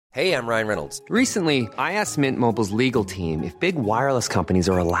Hey, I'm Ryan Reynolds. Recently, I asked Mint Mobile's legal team if big wireless companies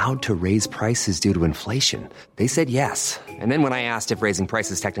are allowed to raise prices due to inflation. They said yes. And then when I asked if raising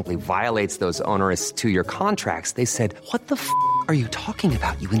prices technically violates those onerous two-year contracts, they said, "What the f*** are you talking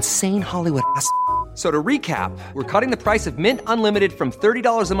about, you insane Hollywood ass?" So to recap, we're cutting the price of Mint Unlimited from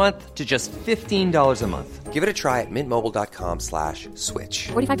 $30 a month to just $15 a month. Give it a try at mintmobile.com/switch.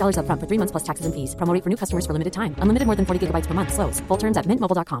 $45 up front for 3 months plus taxes and fees. Promo rate for new customers for limited time. Unlimited more than 40 gigabytes per month. Slows full terms at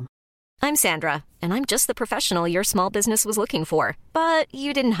mintmobile.com. I'm Sandra, and I'm just the professional your small business was looking for. But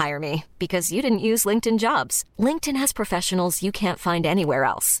you didn't hire me because you didn't use LinkedIn Jobs. LinkedIn has professionals you can't find anywhere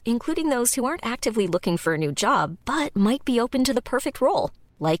else, including those who aren't actively looking for a new job, but might be open to the perfect role,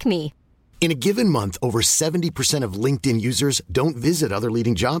 like me. In a given month, over 70% of LinkedIn users don't visit other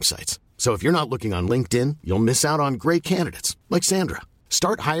leading job sites. So if you're not looking on LinkedIn, you'll miss out on great candidates like Sandra.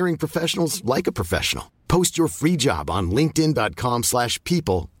 Start hiring professionals like a professional. Post your free job on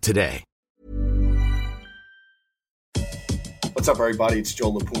linkedin.com/people today. What's up, everybody? It's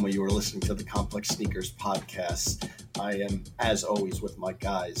Joe LaPuma. You are listening to the Complex Sneakers Podcast. I am, as always, with my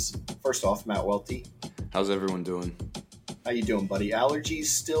guys. First off, Matt Welty. How's everyone doing? How you doing, buddy? Allergies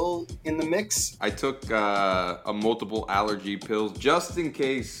still in the mix? I took a multiple allergy pills just in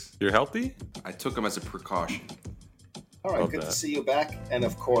case. You're healthy? I took them as a precaution. All right, good to see you back. And,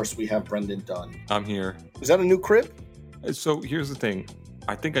 of course, we have Brendan Dunn. I'm here. Is that a new crib? So here's the thing.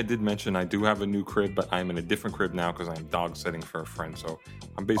 I think I did mention I do have a new crib, but I'm in a different crib now because I'm dog sitting for a friend. So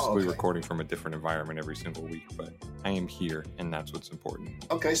I'm basically recording from a different environment every single week, but I am here, and that's what's important.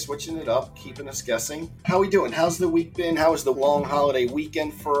 Okay, switching it up, keeping us guessing. How we doing? How's the week been? How was the long holiday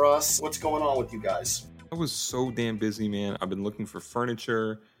weekend for us? What's going on with you guys? I was so damn busy, man. I've been looking for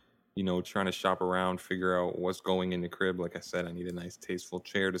furniture, trying to shop around, figure out what's going in the crib. Like I said, I need a nice, tasteful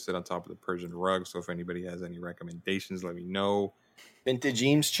chair to sit on top of the Persian rug. So if anybody has any recommendations, let me know. Vintage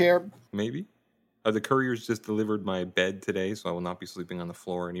Eames chair? Maybe. The couriers just delivered my bed today, so I will not be sleeping on the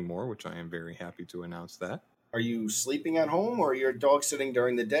floor anymore, which I am very happy to announce that. Are you sleeping at home, or you're dog sitting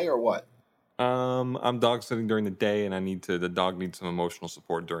during the day, or what? I'm dog sitting during the day, and the dog needs some emotional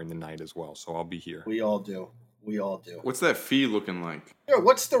support during the night as well, so I'll be here. We all do. What's that fee looking like? Yeah,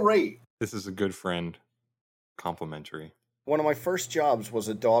 what's the rate? This is a good friend. Complimentary. One of my first jobs was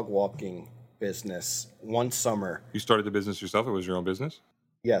a dog walking business one summer. You started the business yourself? It was your own business?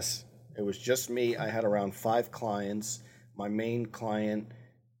 Yes. It was just me. I had around 5 clients. My main client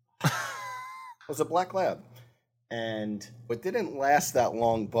was a black lab. And it didn't last that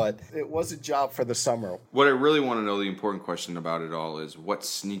long, but it was a job for the summer. What I really want to know, the important question about it all, is what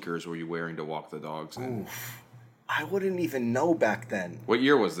sneakers were you wearing to walk the dogs in? Oof. I wouldn't even know back then. What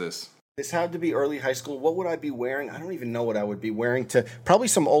year was this? This had to be early high school. What would I be wearing? I don't even know what I would be wearing to... Probably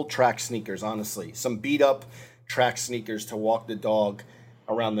some old track sneakers, honestly. Some beat-up track sneakers to walk the dog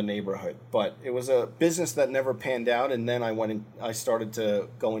around the neighborhood. But it was a business that never panned out, and then I started to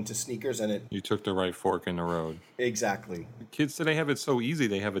go into sneakers, and it... You took the right fork in the road. Exactly. Kids today have it so easy.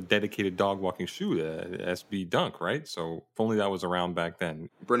 They have a dedicated dog walking shoe, SB Dunk, right? So if only that was around back then.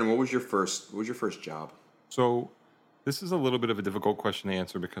 Brendan, what was your first job? So this is a little bit of a difficult question to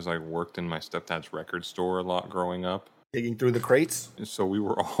answer because I worked in my stepdad's record store a lot growing up. Digging through the crates? So we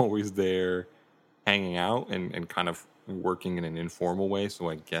were always there hanging out and kind of working in an informal way. So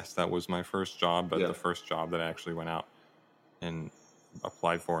I guess that was my first job. But the first job that I actually went out and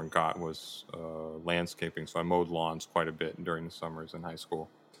applied for and got was landscaping. So I mowed lawns quite a bit during the summers in high school.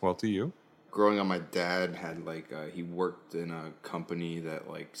 Well, to you? Growing up, my dad had he worked in a company that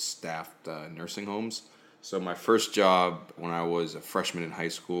staffed nursing homes. So my first job when I was a freshman in high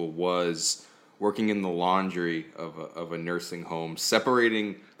school was working in the laundry of a nursing home,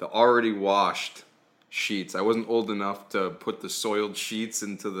 separating the already washed sheets. I wasn't old enough to put the soiled sheets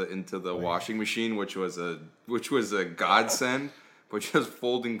into the washing machine, which was a godsend. But just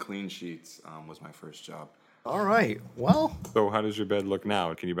folding clean sheets was my first job. All right. Well. So how does your bed look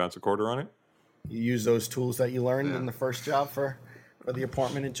now? Can you bounce a quarter on it? You use those tools that you learned in the first job for the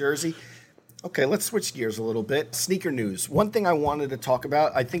apartment in Jersey. Okay, let's switch gears a little bit. Sneaker news. One thing I wanted to talk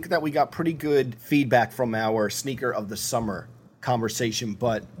about, I think that we got pretty good feedback from our Sneaker of the Summer conversation,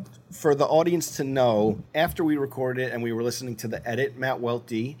 but for the audience to know, after we recorded it and we were listening to the edit, Matt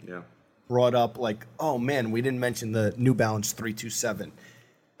Welty brought up oh man, we didn't mention the New Balance 327.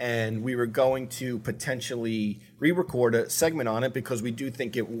 And we were going to potentially re-record a segment on it because we do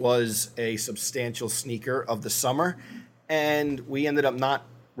think it was a substantial sneaker of the summer. And we ended up not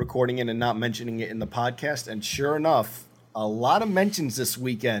recording it and not mentioning it in the podcast. And sure enough, a lot of mentions this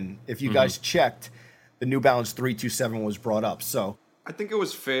weekend. If you guys checked, the New Balance 327 was brought up. So I think it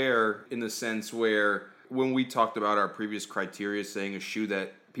was fair in the sense where when we talked about our previous criteria, saying a shoe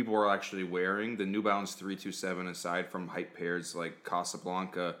that people were actually wearing. The New Balance 327, aside from hype pairs like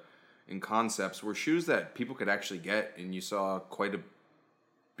Casablanca and Concepts, were shoes that people could actually get, and you saw quite a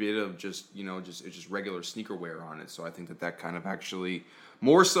bit of just regular sneaker wear on it. So I think that kind of actually,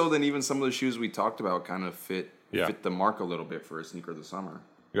 more so than even some of the shoes we talked about, kind of fit the mark a little bit for a sneaker of the summer.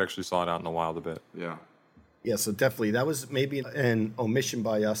 You actually saw it out in the wild a bit. Yeah. Yeah, so definitely that was maybe an omission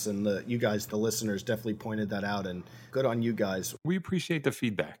by us, and you guys, the listeners, definitely pointed that out, and good on you guys. We appreciate the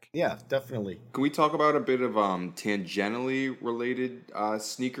feedback. Yeah, definitely. Can we talk about a bit of tangentially related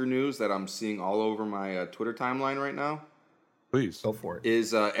sneaker news that I'm seeing all over my Twitter timeline right now? Please. Go for it.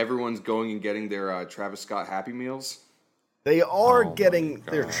 Is everyone's going and getting their Travis Scott Happy Meals? They are getting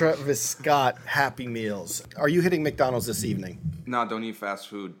their Travis Scott Happy Meals. Are you hitting McDonald's this evening? No, don't eat fast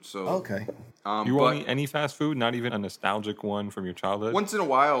food. So okay. You won't eat any fast food? Not even a nostalgic one from your childhood? Once in a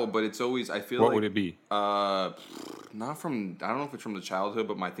while, but it's always, I feel what would it be? Not from, I don't know if it's from the childhood,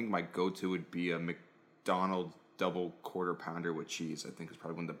 but I think my go-to would be a McDonald's double quarter pounder with cheese. I think is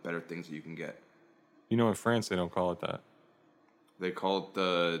probably one of the better things that you can get. You know, in France, they don't call it that. They call it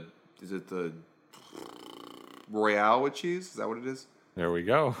the Royale with cheese? Is that what it is? There we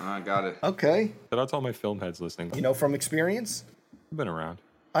go. I got it. Okay. Shout out to all my film heads listening. You know from experience? I've been around.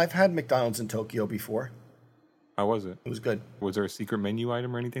 I've had McDonald's in Tokyo before. How was it? It was good. Was there a secret menu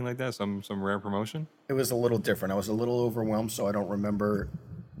item or anything like that? Some rare promotion? It was a little different. I was a little overwhelmed, so I don't remember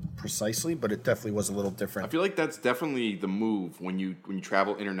precisely, but it definitely was a little different. I feel like that's definitely the move when you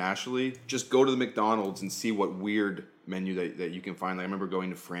travel internationally. Just go to the McDonald's and see what weird menu that you can find. Like, I remember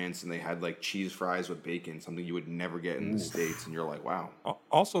going to France and they had like cheese fries with bacon, something you would never get in the States, and you're like, wow.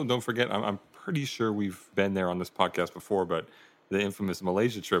 Also, don't forget, I'm pretty sure we've been there on this podcast before, but the infamous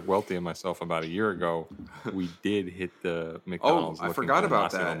Malaysia trip, Wealthy and myself, about a year ago, we did hit the McDonald's. I forgot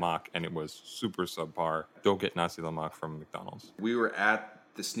about nasi that. Lemak, and it was super subpar. Don't get nasi lemak from McDonald's. We were at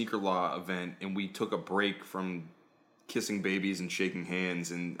the Sneaker Law event, and we took a break from kissing babies and shaking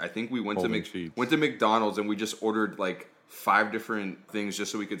hands, and I think we went to McDonald's, and we just ordered like 5 different things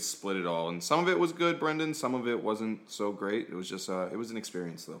just so we could split it all. And some of it was good, Brendan. Some of it wasn't so great. It was just it was an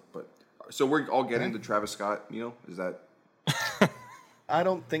experience though. But so we're all getting the Travis Scott meal. Is that? I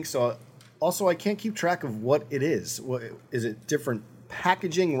don't think so. Also, I can't keep track of what it is. What is it? Different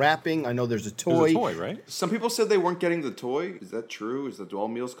packaging, wrapping? I know there's a toy. There's a toy, right? Some people said they weren't getting the toy. Is that true? Do all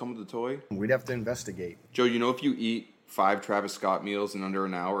meals come with the toy? We'd have to investigate. Joe, you know, if you eat 5 Travis Scott meals in under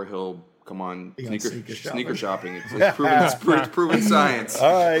an hour, he'll come on sneaker shopping. It's proven science.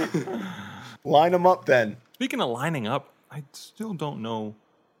 All right, line them up then. Speaking of lining up, I still don't know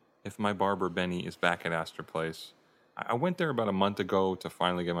if my barber Benny is back at Astor Place. I went there about a month ago to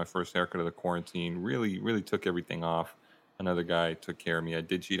finally get my first haircut of the quarantine. Really took everything off. Another guy took care of me. I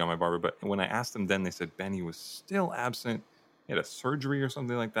did cheat on my barber, but when I asked them then, they said Benny was still absent. He had a surgery or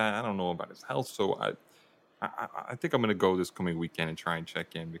something like that. I don't know about his health, so I think I'm going to go this coming weekend and try and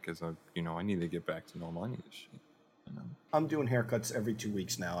check in because I need to get back to normal. I need this shit. I'm doing haircuts every 2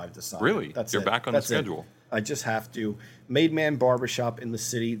 weeks now. I've decided. Really? You're back on the schedule. I just have to. Made Man Barbershop in the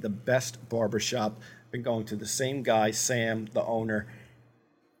city, the best barbershop. Been going to the same guy, Sam, the owner,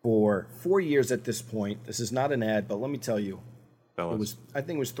 for 4 years at this point. This is not an ad, but let me tell you, I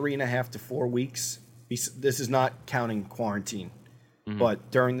think it was 3.5 to 4 weeks. This is not counting quarantine, but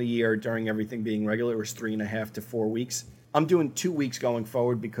during the year, during everything being regular, it was 3.5 to 4 weeks. I'm doing 2 weeks going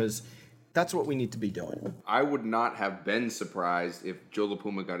forward because that's what we need to be doing. I would not have been surprised if Joe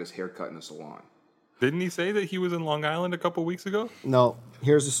LaPuma got his hair cut in a salon. Didn't he say that he was in Long Island a couple weeks ago? No,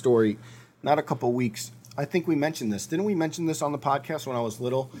 here's the story. Not a couple weeks. I think we mentioned this. Didn't we mention this on the podcast when I was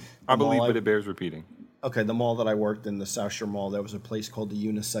little? I believe, but it bears repeating. Okay, the mall that I worked in, the South Shore Mall, there was a place called the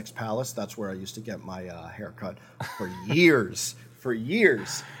Unisex Palace. That's where I used to get my haircut for years. For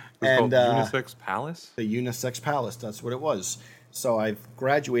years. It was called Unisex Palace? The Unisex Palace, that's what it was. So I've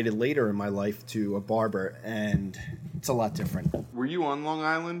graduated later in my life to a barber, and it's a lot different. Were you on Long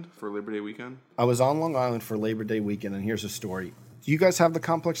Island for Labor Day weekend? I was on Long Island for Labor Day weekend, and here's a story. Do you guys have the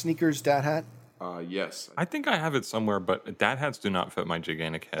Complex Sneakers dad hat? Yes. I think I have it somewhere, but dad hats do not fit my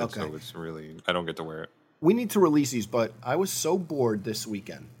gigantic head, so it's really, I don't get to wear it. We need to release these, but I was so bored this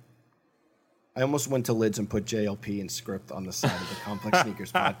weekend. I almost went to Lids and put JLP and script on the side of the Complex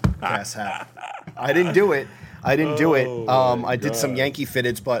Sneakers podcast hat. I didn't do it. I did some Yankee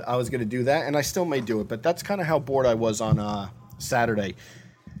fitteds, but I was going to do that, and I still may do it. But that's kind of how bored I was on Saturday.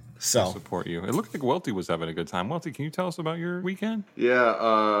 So I support you. It looked like Welty was having a good time. Welty, can you tell us about your weekend?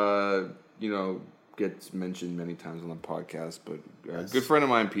 Yeah, gets mentioned many times on the podcast, but a good friend of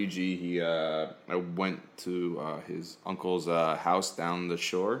mine, PG, I went to his uncle's house down the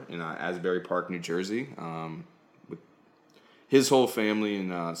shore in Asbury Park, New Jersey, with his whole family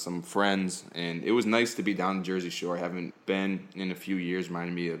and some friends, and it was nice to be down the Jersey Shore. I haven't been in a few years.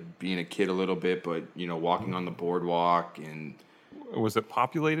 Reminded me of being a kid a little bit, but walking on the boardwalk. And was it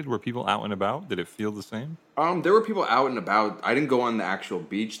populated? Were people out and about? Did it feel the same? There were people out and about. I didn't go on the actual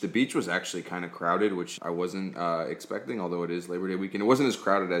beach. The beach was actually kind of crowded, which I wasn't expecting, although it is Labor Day weekend. It wasn't as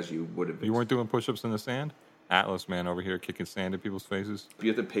crowded as you would have. You weren't doing push-ups in the sand? Atlas man over here kicking sand at people's faces. You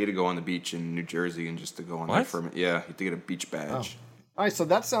have to pay to go on the beach in New Jersey and just to go on there for a minute. Yeah, you have to get a beach badge. Oh. All right, so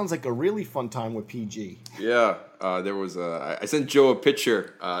that sounds like a really fun time with PG. Yeah, there was I sent Joe a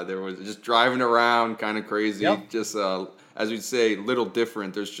picture. There was just driving around, kind of crazy. Yep. Just as we'd say, little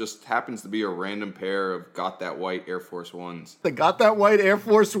different. There's just happens to be a random pair of Got That White Air Force Ones. The Got That White Air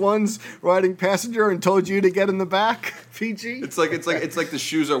Force Ones riding passenger and told you to get in the back, PG. It's like the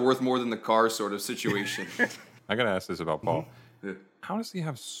shoes are worth more than the car sort of situation. I gotta ask this about Paul. Yeah. How does he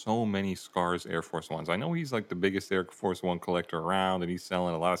have so many Scars Air Force Ones? I know he's like the biggest Air Force One collector around, and he's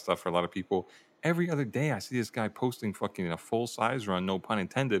selling a lot of stuff for a lot of people. Every other day, I see this guy posting fucking a full size run, no pun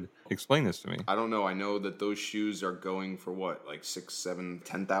intended. Explain this to me. I don't know. I know that those shoes are going for what, like $6,000,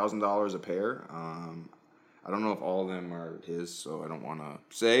 $7,000, $10,000 a pair. I don't know if all of them are his, so I don't want to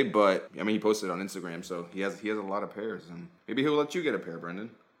say. But I mean, he posted it on Instagram, so he has a lot of pairs, and maybe he'll let you get a pair,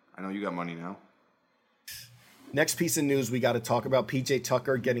 Brendan. I know you got money now. Next piece of news we got to talk about PJ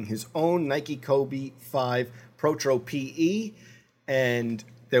Tucker getting his own Nike Kobe 5 Protro PE, and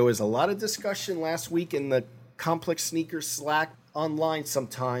there was a lot of discussion last week in the Complex Sneakers Slack online.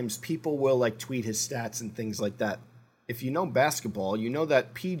 Sometimes people will like tweet his stats and things like that. If you know basketball, you know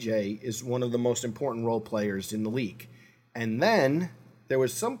that PJ is one of the most important role players in the league. And then there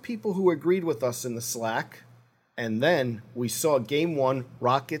was some people who agreed with us in the Slack, and then we saw Game 1,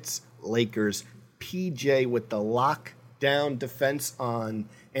 Rockets-Lakers, PJ with the lockdown defense on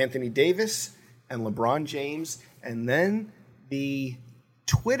Anthony Davis and LeBron James, and then the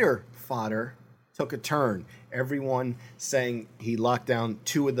Twitter fodder took a turn. Everyone saying he locked down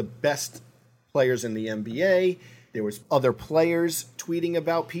two of the best players in the NBA. There was other players tweeting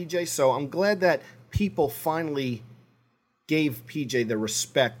about PJ. So I'm glad that people finally gave PJ the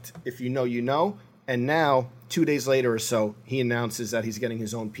respect. If you know, you know. And now, 2 days later or so, he announces that he's getting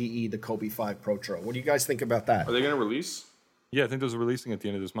his own PE, the Kobe 5 Protro. What do you guys think about that? Are they going to release? Yeah, I think those are releasing at the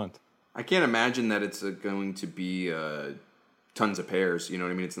end of this month. I can't imagine that it's going to be tons of pairs. You know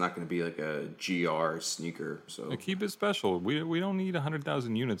what I mean? It's not going to be like a GR sneaker. So keep it special. We don't need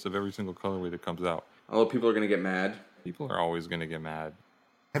 100,000 units of every single colorway that comes out. Although people are going to get mad. People are always going to get mad.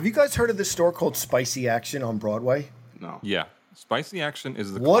 Have you guys heard of this store called Spicy Action on Broadway? No. Yeah. Spicy Action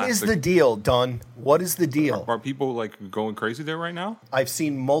is the What classic. is the deal, Dunn? What is the deal? Are people like going crazy there right now? I've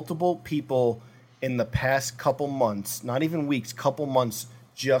seen multiple people in the past couple months, not even weeks, couple months,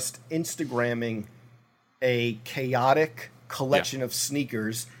 just Instagramming a chaotic collection of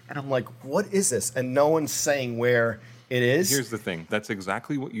sneakers. And I'm like, what is this? And no one's saying where it is. Here's the thing. That's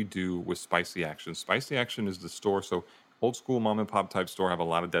exactly what you do with Spicy Action. Spicy Action is the store. So old school mom and pop type store, have a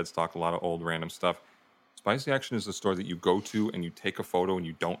lot of dead stock, a lot of old random stuff. Spicy Action is the store that you go to and you take a photo and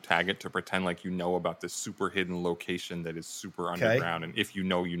you don't tag it to pretend like you know about this super hidden location that is super underground. And if you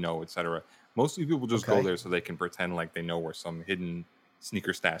know, etc. Mostly people just go there so they can pretend like they know where some hidden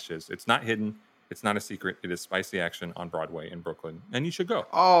sneaker stash is. It's not hidden. It's not a secret. It is Spicy Action on Broadway in Brooklyn. And you should go.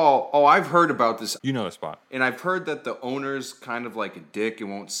 Oh, I've heard about this. You know the spot. And I've heard that the owner's kind of like a dick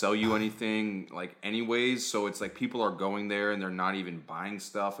and won't sell you anything like anyways. So it's like people are going there and they're not even buying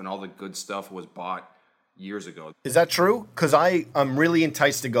stuff, and all the good stuff was bought years ago. Is that true? Because I'm really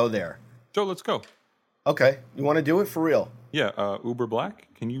enticed to go there. Joe, let's go. Okay. You want to do it for real? Yeah. Uber Black,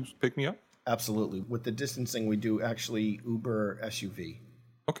 can you pick me up? Absolutely. With the distancing, we do actually Uber SUV.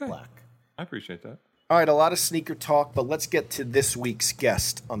 Okay. Black. I appreciate that. All right, a lot of sneaker talk, but let's get to this week's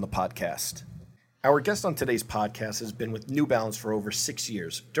guest on the podcast. Our guest on today's podcast has been with New Balance for over 6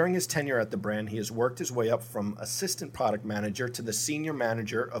 years. During his tenure at the brand, he has worked his way up from assistant product manager to the senior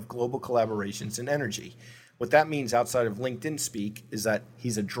manager of global collaborations and energy. What that means outside of LinkedIn speak is that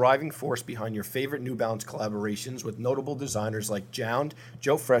he's a driving force behind your favorite New Balance collaborations with notable designers like Jound,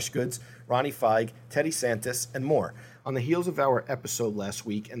 Joe Freshgoods, Ronnie Feig, Teddy Santis, and more. On the heels of our episode last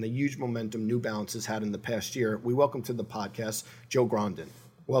week and the huge momentum New Balance has had in the past year, we welcome to the podcast Joe Grondin.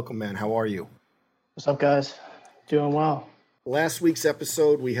 Welcome, man. How are you? What's up, guys? Doing well. Last week's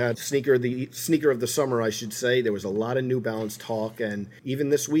episode, we had sneaker of the summer, I should say. There was a lot of New Balance talk, and even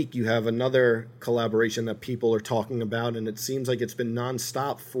this week you have another collaboration that people are talking about, and it seems like it's been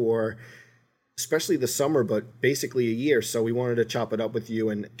nonstop for especially the summer, but basically a year. So we wanted to chop it up with you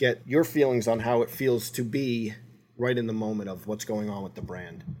and get your feelings on how it feels to be right in the moment of what's going on with the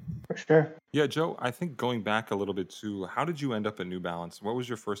brand. For sure. Yeah, Joe, I think going back a little bit too, how did you end up at New Balance? What was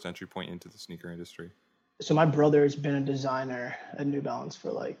your first entry point into the sneaker industry? So my brother's been a designer at New Balance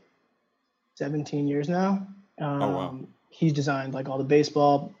for like 17 years now. Oh, wow. He's designed like all the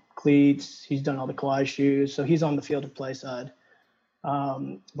baseball cleats. He's done all the Collage shoes. So he's on the field of play side.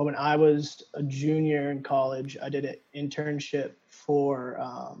 But when I was a junior in college, I did an internship for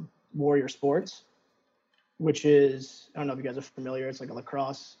Warrior Sports, which is, I don't know if you guys are familiar. It's like a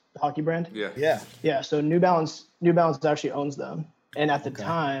lacrosse hockey brand. Yeah. So New Balance actually owns them. And at the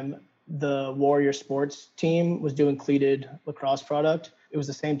time, the Warrior Sports team was doing cleated lacrosse product. It was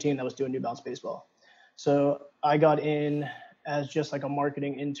the same team that was doing New Balance baseball. So I got in as just like a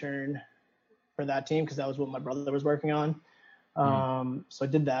marketing intern for that team because that was what my brother was working on. So I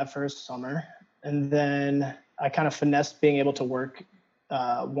did that for a summer. And then I kind of finessed being able to work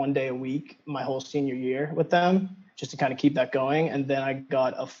 1 day a week my whole senior year with them just to kind of keep that going. And then I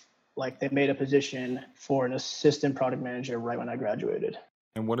got they made a position for an assistant product manager right when I graduated.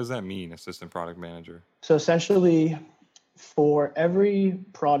 And what does that mean, assistant product manager? So essentially, for every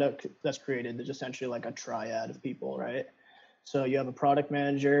product that's created, there's essentially like a triad of people, right? So you have a product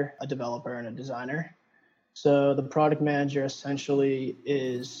manager, a developer, and a designer. So the product manager essentially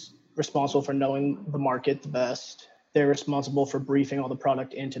is responsible for knowing the market the best. They're responsible for briefing all the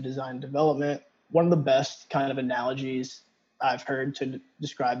product into design and development. One of the best kind of analogies I've heard to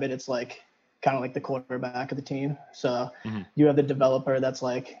describe it, it's like kind of like the quarterback of the team. So you have the developer that's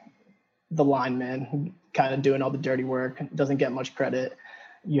like the lineman, kind of doing all the dirty work, doesn't get much credit.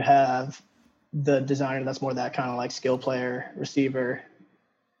 You have the designer that's more that kind of like skill player, receiver,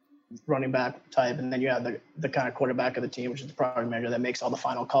 running back type. And then you have the kind of quarterback of the team, which is the product manager that makes all the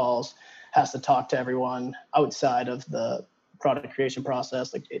final calls, has to talk to everyone outside of the product creation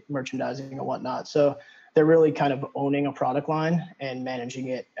process, like merchandising and whatnot. So they're really kind of owning a product line and managing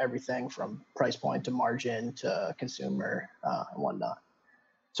it, everything from price point to margin to consumer and whatnot.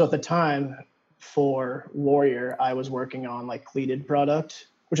 So at the time for Warrior, I was working on like cleated product,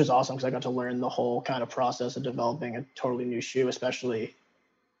 which is awesome because I got to learn the whole kind of process of developing a totally new shoe, especially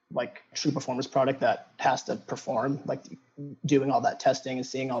like true performance product that has to perform, like doing all that testing and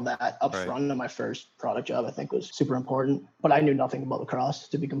seeing all that up front in my first product job, I think was super important. But I knew nothing about lacrosse,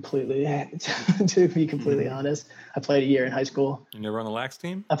 to be completely honest. I played a year in high school. You never on the Lax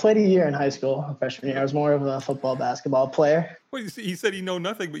team? I played a year in high school, freshman year. I was more of a football, basketball player. Well, he said he know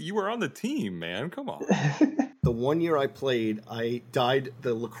nothing, but you were on the team, man. Come on. The 1 year I played, I dyed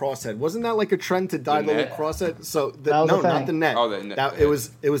the lacrosse head. Wasn't that like a trend to dye the lacrosse head? So no, not the net. Oh, the net. It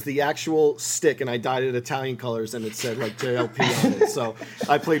was the actual stick, and I dyed it Italian colors, and it said like JLP on it. So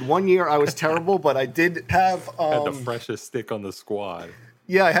I played 1 year. I was terrible, but I did have had the freshest stick on the squad.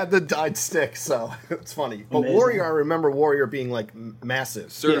 Yeah, I had the dyed stick, so it's funny. But amazing. Warrior, I remember Warrior being like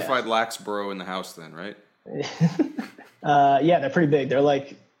massive. Certified lax bro in the house, then, right? Yeah, they're pretty big. They're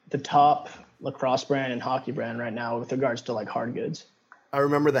like the top lacrosse brand and hockey brand right now with regards to like hard goods. I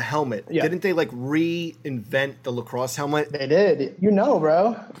remember the helmet. Yeah. Didn't they like reinvent the lacrosse helmet? They did. You know,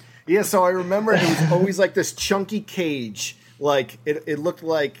 bro. Yeah, so I remember it was always like this chunky cage. Like it looked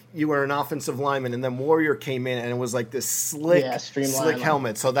like you were an offensive lineman, and then Warrior came in and it was like this slick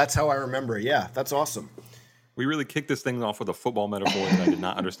helmet. So that's how I remember it. Yeah, that's awesome. We really kicked this thing off with a football metaphor that I did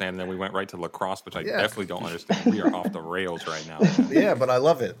not understand, and then we went right to lacrosse, which I definitely don't understand. We are off the rails right now. Yeah, but I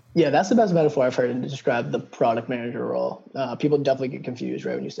love it. Yeah, that's the best metaphor I've heard to describe the product manager role. People definitely get confused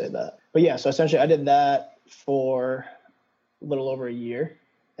right when you say that. But yeah, so essentially I did that for a little over a year.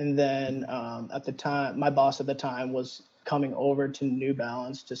 And then at the time, my boss at the time was coming over to New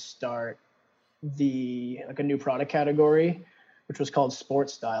Balance to start a new product category, which was called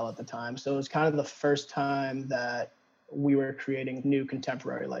sports style at the time. So it was kind of the first time that we were creating new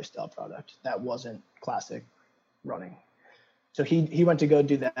contemporary lifestyle product that wasn't classic running. So he went to go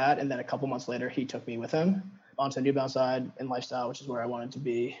do that. And then a couple months later, he took me with him onto the New Balance side in lifestyle, which is where I wanted to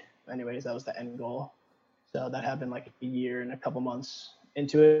be. Anyways, that was the end goal. So that happened like a year and a couple months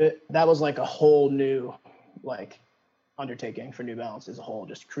into it. That was like a whole new like undertaking for New Balance as a whole,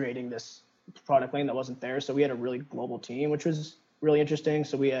 just creating this product lane that wasn't there. So we had a really global team, which was really interesting.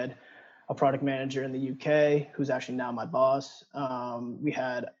 So we had a product manager in the UK, who's actually now my boss. We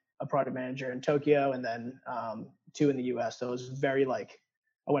had a product manager in Tokyo, and then 2 in the US. So it was very like,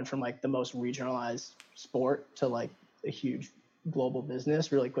 I went from like the most regionalized sport to like a huge global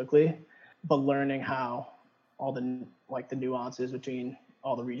business really quickly, but learning how all the like the nuances between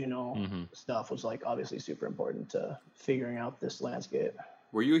all the regional stuff was like obviously super important to figuring out this landscape.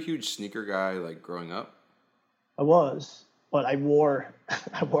 Were you a huge sneaker guy like growing up? I was. but I wore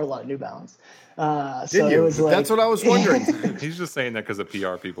a lot of New Balance. Did you? It was like, that's what I was wondering. He's just saying that because the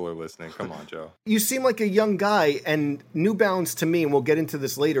PR people are listening. Come on, Joe. You seem like a young guy, and New Balance to me, and we'll get into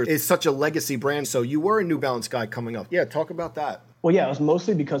this later, is such a legacy brand. So you were a New Balance guy coming up. Yeah, talk about that. Well, yeah, it was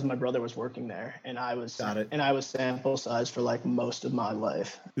mostly because my brother was working there, and I was Got it. and I was sample size for like most of my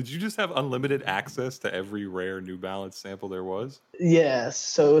life. Did you just have unlimited access to every rare New Balance sample there was? Yeah,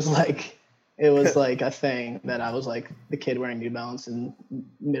 so it was like a thing that I was like the kid wearing New Balance in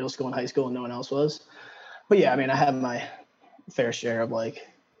middle school and high school, and no one else was. But yeah, I mean, I had my fair share of like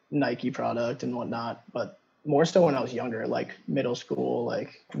Nike product and whatnot, but more so when I was younger, like middle school,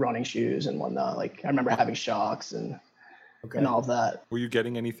 like running shoes and whatnot. Like I remember having Shocks and all of that. Were you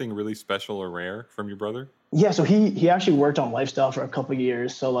getting anything really special or rare from your brother? Yeah, so he actually worked on lifestyle for a couple of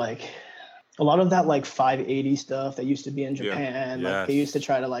years. So like a lot of that like 580 stuff that used to be in Japan, like he used to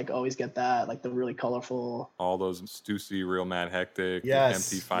try to like always get that, like the really colorful. All those Stussy, Real Mad Hectic,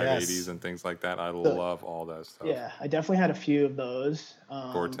 yes, empty 580s and things like that. I love all that stuff. Yeah, I definitely had a few of those.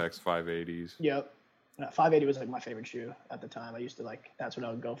 Gore-Tex 580s. Yep. 580 was like my favorite shoe at the time. I used to like, that's what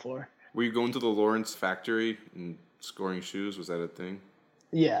I would go for. Were you going to the Lawrence factory and scoring shoes? Was that a thing?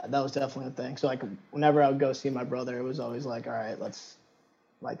 Yeah, that was definitely a thing. So like whenever I would go see my brother, it was always like, all right,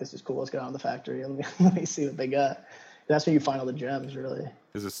 this is cool. Let's go down to the factory. Let me see what they got. That's where you find all the gems, really.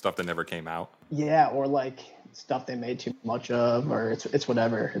 Is this stuff that never came out? Yeah, or like stuff they made too much of, or it's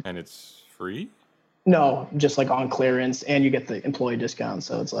whatever. And it's free? No, just like on clearance, and you get the employee discount.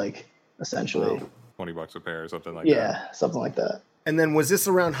 So it's like essentially $20 a pair or something like that. Yeah, something like that. And then was this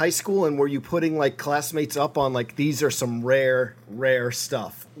around high school, and were you putting like classmates up on like, these are some rare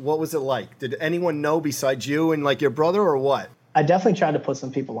stuff? What was it like? Did anyone know besides you and like your brother, or what? I definitely tried to put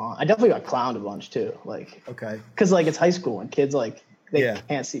some people on. I definitely got clowned a bunch too. Like, okay. Cause like it's high school and kids like, they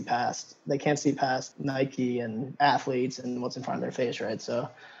can't see past Nike and athletes and what's in front of their face. Right. So,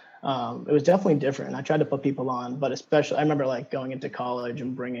 it was definitely different. I tried to put people on, but especially I remember like going into college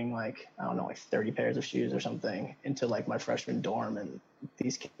and bringing like, I don't know, like 30 pairs of shoes or something into like my freshman dorm, and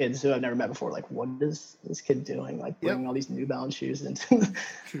these kids who I've never met before, like, what is this kid doing? Like bringing all these New Balance shoes into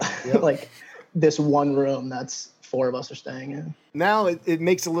like this one room that's 4 of us are staying in. Now it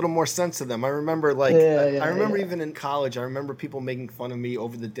makes a little more sense to them. I remember like, even in college, I remember people making fun of me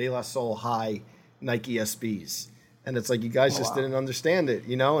over the De La Soul High Nike SBs. And it's like, you guys just didn't understand it,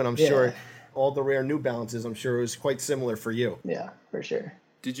 you know? And I'm sure all the rare New Balances, I'm sure it was quite similar for you. Yeah, for sure.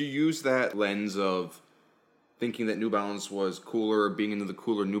 Did you use that lens of thinking that New Balance was cooler, being into the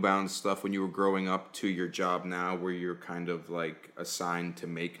cooler New Balance stuff when you were growing up, to your job now where you're kind of like assigned to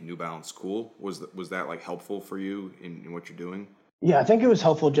make New Balance cool? Was that like helpful for you in what you're doing? Yeah, I think it was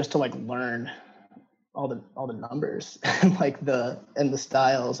helpful just to like learn all the numbers and like the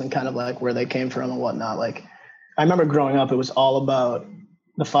styles and kind of like where they came from and whatnot. Like I remember growing up, it was all about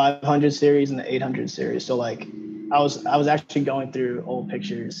the 500 series and the 800 series. So like I was actually going through old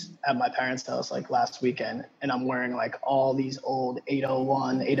pictures at my parents' house like last weekend, and I'm wearing like all these old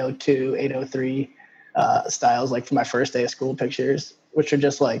 801, 802, 803 styles like for my first day of school pictures, which are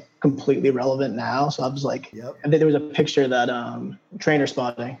just like completely relevant now. So I was like, and then there was a picture that Trainer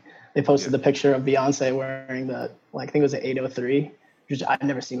Spotting, they posted the picture of Beyonce wearing the, like, I think it was an 803, which I'd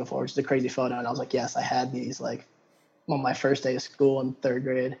never seen before, which is a crazy photo. And I was like, yes, I had these like on my first day of school in 3rd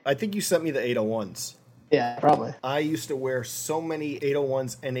grade. I think you sent me the 801s. Yeah, probably. I used to wear so many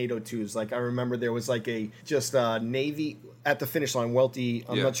 801s and 802s. Like, I remember there was like a navy at the Finish Line. Welty,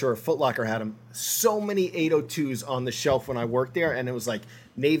 I'm not sure if Foot Locker had them. So many 802s on the shelf when I worked there, and it was like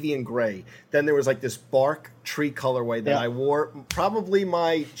navy and gray. Then there was like this bark tree colorway that I wore probably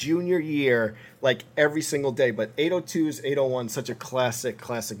my junior year, like every single day. But 802s, 801s, such a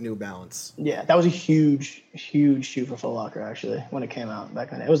classic New Balance. Yeah, that was a huge shoe for Foot Locker actually when it came out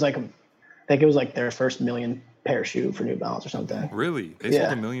back then. It was like I think it was like their first million pair shoe for New Balance or something. Really? They sold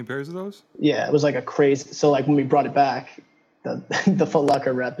 1 million pairs of those? Yeah, it was like a crazy. So like when we brought it back, the Foot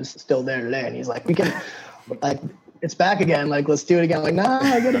Locker rep is still there today, and he's like, we can, like, it's back again. Like, let's do it again. I'm like, nah,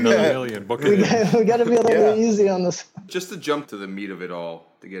 I gotta another million. Book it. We gotta be a little easy on this. Just to jump to the meat of it all,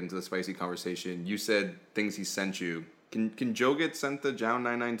 to get into the spicy conversation, you said things he sent you. Can Joe get sent the Jown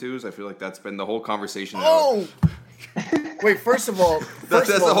 992s? I feel like that's been the whole conversation. Oh. Wait, first of all, that's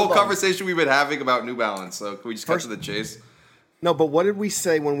the whole conversation we've been having about New Balance. So can we just cut to the chase? No, but what did we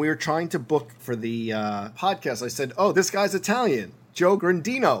say when we were trying to book for the podcast? I said, oh, this guy's Italian, Joe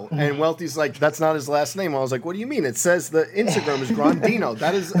Grondino. And Welty's like, that's not his last name. I was like, what do you mean? It says the Instagram is Grondino.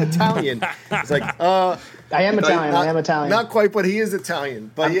 That is Italian. It's like, I am Italian. Not quite, but he is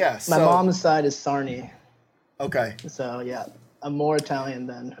Italian. But my mom's side is Sarni. Okay. So, yeah. I'm more Italian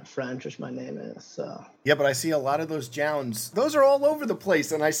than French, which my name is. So yeah, but I see a lot of those Jowns. Those are all over the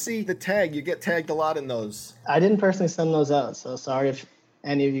place, and I see the tag. You get tagged a lot in those. I didn't personally send those out, so sorry if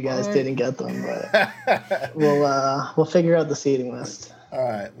any of you guys didn't get them, but we'll figure out the seating list. All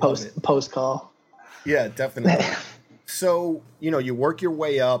right, post call. Yeah, definitely. So you work your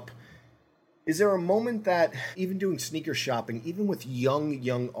way up. Is there a moment that even doing sneaker shopping, even with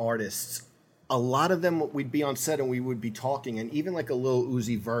young artists, a lot of them, we'd be on set and we would be talking, and even like a Lil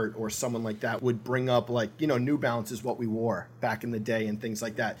Uzi Vert or someone like that would bring up like, New Balance is what we wore back in the day and things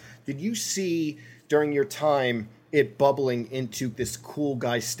like that. Did you see during your time it bubbling into this cool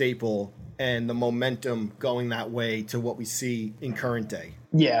guy staple and the momentum going that way to what we see in current day?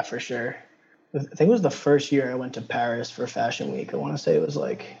 Yeah, for sure. I think it was the first year I went to Paris for Fashion Week. I want to say it was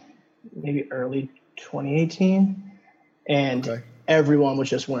like maybe early 2018. And everyone was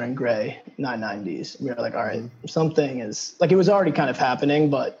just wearing gray 990s. We were like, all right, something is like, it was already kind of happening,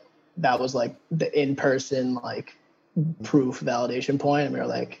 but that was like the in-person, like proof validation point. And we were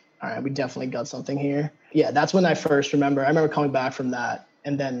like, all right, we definitely got something here. Yeah. That's when I remember coming back from that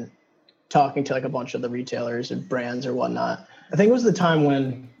and then talking to like a bunch of the retailers and brands or whatnot. I think it was the time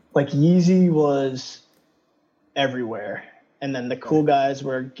when like Yeezy was everywhere. And then the cool guys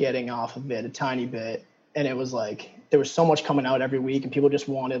were getting off of it a tiny bit. And it was like, there was so much coming out every week and people just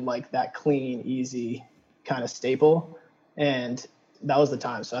wanted like that clean, easy kind of staple. And that was the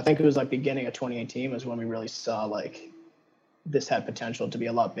time. So I think it was like beginning of 2018 was when we really saw like this had potential to be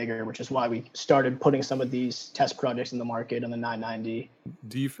a lot bigger, which is why we started putting some of these test projects in the market on the 990.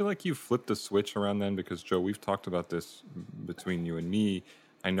 Do you feel like you flipped the switch around then? Because Joe, we've talked about this between you and me.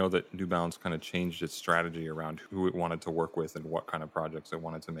 I know that New Balance kind of changed its strategy around who it wanted to work with and what kind of projects it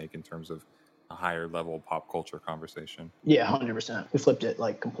wanted to make in terms of a higher level pop culture conversation. Yeah, 100%. We flipped it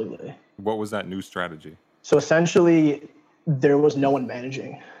like completely. What was that new strategy? So essentially, there was no one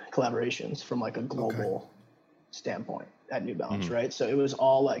managing collaborations from like a global standpoint at New Balance, right? So it was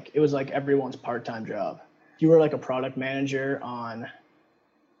all like, it was like everyone's part-time job. If you were like a product manager on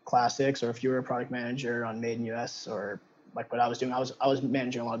classics, or if you were a product manager on Made in US, or like what I was doing, I was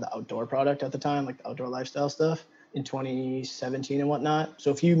managing a lot of the outdoor product at the time, like the outdoor lifestyle stuff in 2017 and whatnot.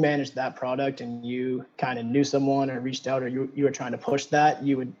 So if you managed that product and you kind of knew someone or reached out or you were trying to push that,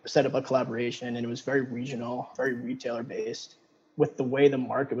 you would set up a collaboration, and it was very regional, very retailer based. With the way the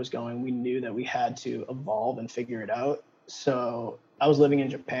market was going, we knew that we had to evolve and figure it out. So I was living in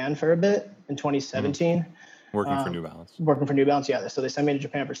Japan for a bit in 2017. Working for New Balance. Working for New Balance, yeah. So they sent me to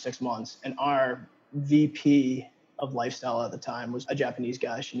Japan for 6 months, and our VP of lifestyle at the time was a Japanese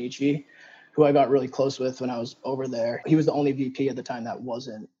guy, Shinichi, who I got really close with when I was over there. He was the only VP at the time that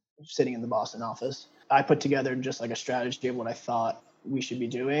wasn't sitting in the Boston office. I put together just like a strategy of what I thought we should be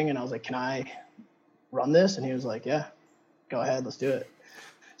doing. And I was like, can I run this? And he was like, yeah, go ahead, let's do it.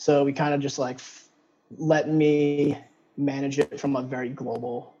 So we kind of just like let me manage it from a very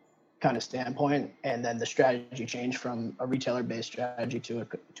global kind of standpoint. And then the strategy changed from a retailer-based strategy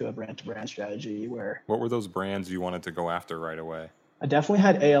to a brand-to-brand strategy where... What were those brands you wanted to go after right away? I definitely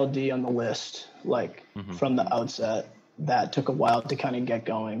had ALD on the list, like from the outset. That took a while to kind of get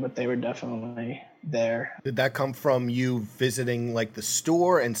going, but they were definitely there. Did that come from you visiting like the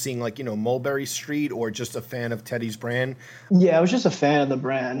store and seeing like, Mulberry Street, or just a fan of Teddy's brand? Yeah, I was just a fan of the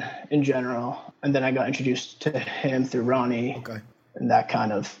brand in general. And then I got introduced to him through Ronnie. Okay. And that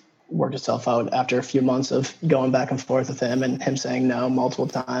kind of worked itself out after a few months of going back and forth with him and him saying no multiple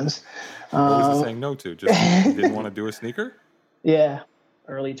times. What was he saying no to? Just he didn't want to do a sneaker? Yeah.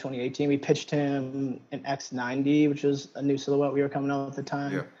 Early 2018, we pitched him an X90, which was a new silhouette we were coming out at the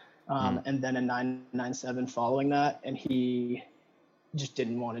time. Yeah. And then a 997 following that. And he just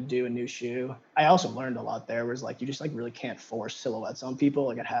didn't want to do a new shoe. I also learned a lot there, was like, you just like really can't force silhouettes on people.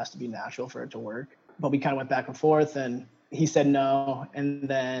 Like it has to be natural for it to work. But we kind of went back and forth, and he said no. And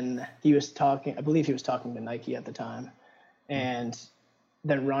then he was talking, I believe he was talking to Nike at the time. And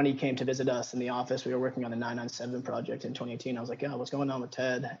then Ronnie came to visit us in the office. We were working on the 997 project in 2018. I was like, yeah, what's going on with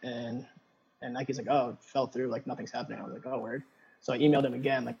Ted? And Nike's like, oh, it fell through, like nothing's happening. I was like, oh, word. So I emailed him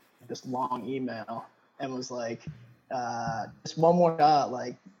again, like this long email, and was like, just one more shot.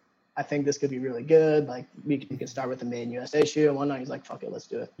 Like, I think this could be really good. Like, we can start with the Made in USA shoe. And one night he's like, fuck it, let's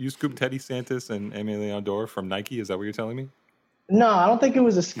do it. You scooped Teddy Santis and Aimé Leon Dore from Nike? Is that what you're telling me? No, I don't think it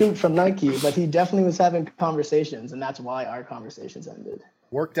was a scoop from Nike, but he definitely was having conversations, and that's why our conversations ended.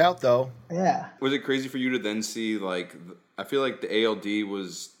 Worked out, though. Yeah. Was it crazy for you to then see, like, I feel like the ALD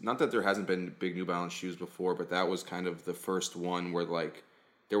was, not that there hasn't been big New Balance shoes before, but that was kind of the first one where, like,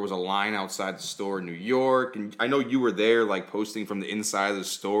 there was a line outside the store in New York. And I know you were there, like, posting from the inside of the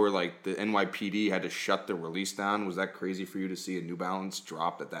store, like, the NYPD had to shut the release down. Was that crazy for you to see a New Balance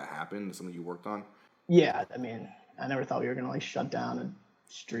drop that happened? Something you worked on? Yeah, I mean, I never thought we were going to, like, shut down a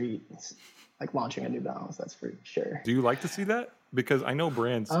street. It's like launching a New Balance, that's for sure. Do you like to see that? Because I know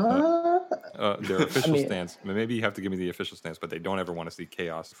brands, their official stance, maybe you have to give me the official stance, but they don't ever want to see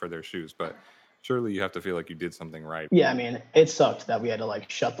chaos for their shoes. But surely you have to feel like you did something right. Yeah, I mean, it sucked that we had to, like,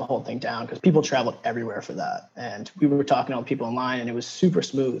 shut the whole thing down because people traveled everywhere for that. And we were talking to people online, and it was super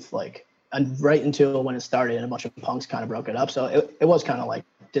smooth, like, and right until when it started and a bunch of punks kind of broke it up. So it was kind of, like,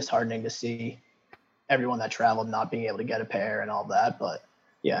 disheartening to see everyone that traveled not being able to get a pair and all that. But,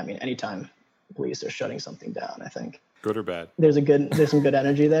 yeah, I mean, anytime the police are shutting something down, I think. Good or bad? There's some good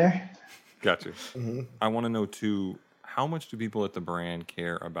energy there. Got you. Mm-hmm. I want to know, too, how much do people at the brand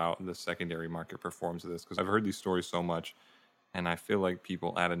care about the secondary market performance of this? Because I've heard these stories so much, and I feel like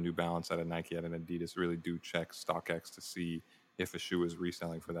people at a New Balance, at a Nike, at an Adidas really do check StockX to see if a shoe is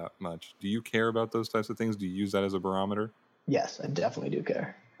reselling for that much. Do you care about those types of things? Do you use that as a barometer? Yes, I definitely do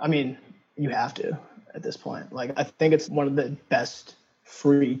care. I mean, you have to at this point. Like, I think it's one of the best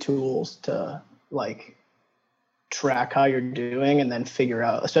free tools to, like, track how you're doing and then figure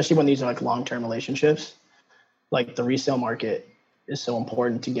out, especially when these are, like, long-term relationships. Like, the resale market is so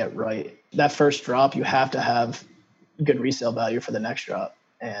important to get right. That first drop, you have to have good resale value for the next drop.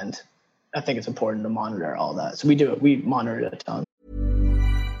 And I think it's important to monitor all that. So we do it. We monitor it a ton.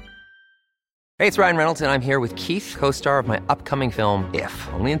 Hey, it's Ryan Reynolds, and I'm here with Keith, co-star of my upcoming film, If,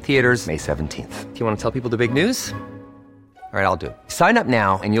 only in theaters May 17th. Do you want to tell people the big news? All right, I'll do it. Sign up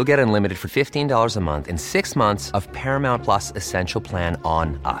now and you'll get unlimited for $15 a month and 6 months of Paramount Plus Essential Plan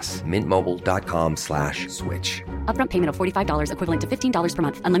on us. MintMobile.com/switch. Upfront payment of $45 equivalent to $15 per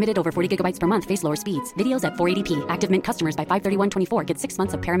month. Unlimited over 40 gigabytes per month. Face lower speeds. Videos at 480p. Active Mint customers by 531.24 get 6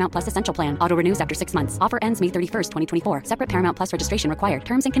 months of Paramount Plus Essential Plan. Auto renews after 6 months. Offer ends May 31st, 2024. Separate Paramount Plus registration required.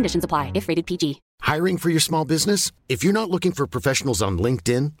 Terms and conditions apply if rated PG. Hiring for your small business? If you're not looking for professionals on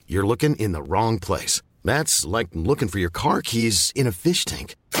LinkedIn, you're looking in the wrong place. That's like looking for your car keys in a fish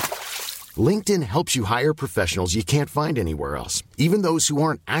tank. LinkedIn helps you hire professionals you can't find anywhere else, even those who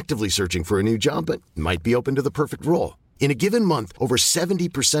aren't actively searching for a new job but might be open to the perfect role. In a given month, over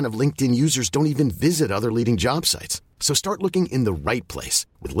 70% of LinkedIn users don't even visit other leading job sites. So start looking in the right place.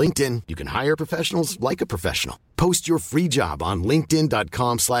 With LinkedIn, you can hire professionals like a professional. Post your free job on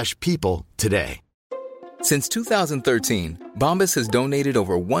linkedin.com/people today. Since 2013, Bombas has donated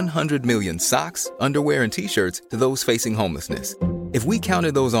over 100 million socks, underwear, and T-shirts to those facing homelessness. If we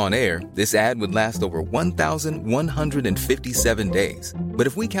counted those on air, this ad would last over 1,157 days. But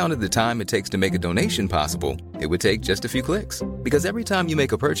if we counted the time it takes to make a donation possible, it would take just a few clicks. Because every time you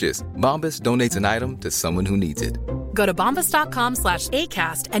make a purchase, Bombas donates an item to someone who needs it. Go to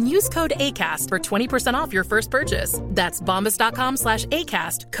bombas.com/ACAST and use code ACAST for 20% off your first purchase. That's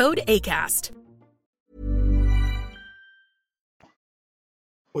bombas.com/ACAST, code ACAST.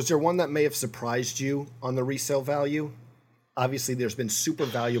 Was there one that may have surprised you on the resale value? Obviously, there's been super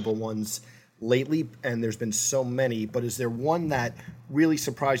valuable ones lately, and there's been so many, but is there one that really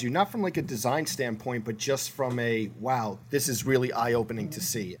surprised you? Not from like a design standpoint, but just from a, wow, this is really eye-opening to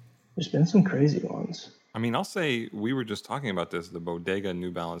see. There's been some crazy ones. I mean, I'll say we were just talking about this, the Bodega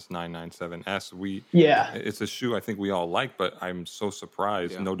New Balance 997S. It's a shoe I think we all like, but I'm so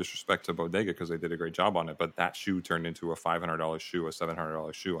surprised, no disrespect to Bodega because they did a great job on it, but that shoe turned into a $500 shoe, a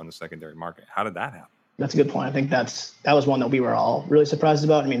 $700 shoe on the secondary market. How did that happen? That's a good point. I think that was one that we were all really surprised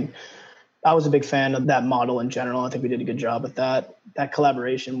about. I mean, I was a big fan of that model in general. I think we did a good job with that. That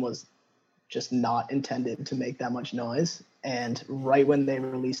collaboration was just not intended to make that much noise. And right when they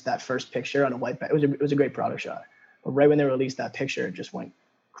released that first picture on a white back, it was a great product shot. But right when they released that picture, it just went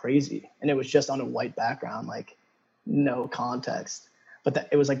crazy. And it was just on a white background, like no context. But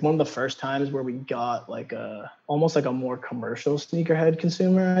it was like one of the first times where we got like almost like a more commercial sneakerhead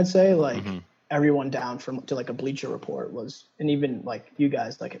consumer, I'd say. Like everyone down to like a Bleacher Report was, and even like you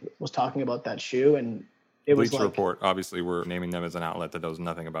guys like was talking about that shoe, and it was Bleacher Report, obviously we're naming them as an outlet that knows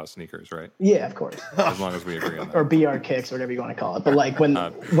nothing about sneakers, right? Yeah, of course. As long as we agree on that. Or BR Kicks, or whatever you want to call it. But like when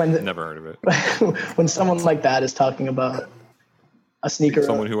never heard of it. When someone like that is talking about a sneaker,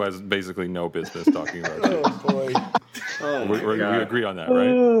 someone who has basically no business talking about it. Oh boy. We agree on that,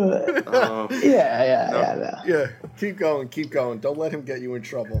 right? Yeah. Keep going. Don't let him get you in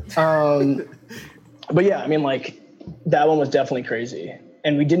trouble. But yeah, I mean, like that one was definitely crazy,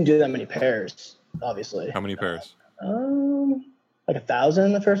 and we didn't do that many pairs, obviously. How many pairs? Like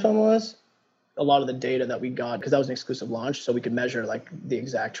 1,000. The first one was. A lot of the data that we got, because that was an exclusive launch, so we could measure like the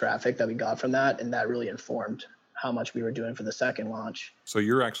exact traffic that we got from that, and that really informed how much we were doing for the second launch. So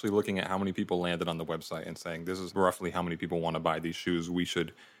you're actually looking at how many people landed on the website and saying, this is roughly how many people want to buy these shoes. We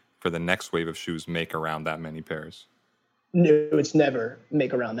should, for the next wave of shoes, make around that many pairs. No, it's never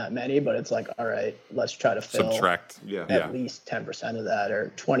make around that many, but it's like, all right, let's try to fill subtract at least 10% of that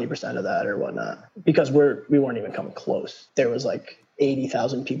or 20% of that or whatnot. Because we weren't even coming close. There was like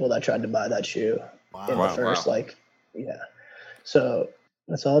 80,000 people that tried to buy that shoe in the first So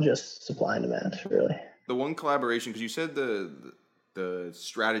it's all just supply and demand, really. The one collaboration, because you said the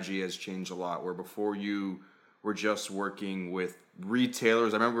strategy has changed a lot, where before you were just working with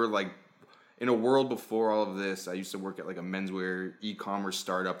retailers. I remember like in a world before all of this, I used to work at like a menswear e-commerce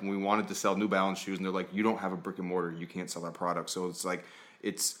startup, and we wanted to sell New Balance shoes, and they're like, you don't have a brick and mortar, you can't sell that product. So it's like,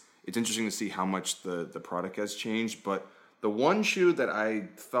 it's interesting to see how much the product has changed. But the one shoe that I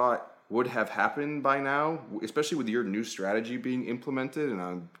thought would have happened by now, especially with your new strategy being implemented,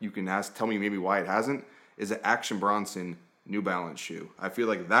 and you can tell me maybe why it hasn't, is an Action Bronson New Balance shoe. I feel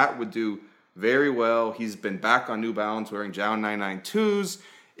like that would do very well. He's been back on New Balance wearing Jown 992s.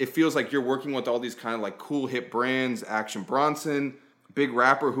 It feels like you're working with all these kind of like cool hip brands. Action Bronson, big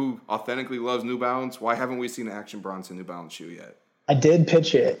rapper who authentically loves New Balance. Why haven't we seen an Action Bronson New Balance shoe yet? I did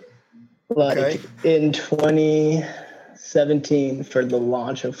pitch it in 2017 for the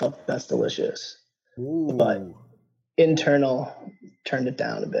launch of Fuck That's Delicious. Ooh. But internal turned it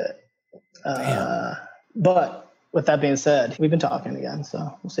down a bit. But with that being said, we've been talking again,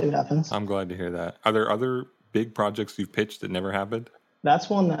 so we'll see what happens. I'm glad to hear that. Are there other big projects you've pitched that never happened? That's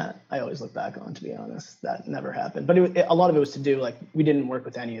one that I always look back on, to be honest. That never happened. But a lot of it was to do, like, we didn't work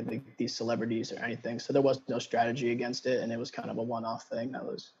with any of these celebrities or anything, so there was no strategy against it, and it was kind of a one-off thing that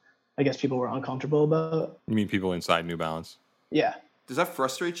was, I guess, people were uncomfortable about. You mean people inside New Balance? Yeah. Does that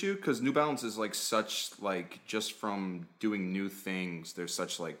frustrate you? Because New Balance is like such, like, just from doing new things, there's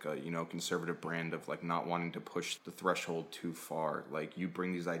such like a, conservative brand of like not wanting to push the threshold too far. Like, you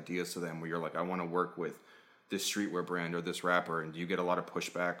bring these ideas to them where you're like, I want to work with this streetwear brand or this rapper, and do you get a lot of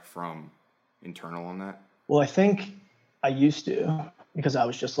pushback from internal on that? Well, I think I used to, because I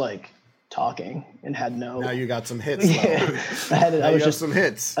was just like talking and had no. Now you got some hits. Yeah, I was just some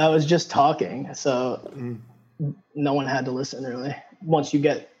hits. I was just talking, so no one had to listen really. Once you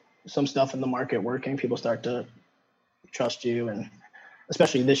get some stuff in the market working, people start to trust you, and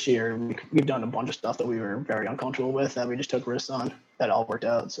especially this year, we've done a bunch of stuff that we were very uncomfortable with that we just took risks on that all worked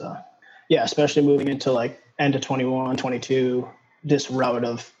out. So yeah, especially moving into like end of 21, 22, this route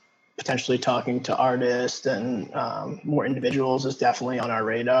of potentially talking to artists and more individuals is definitely on our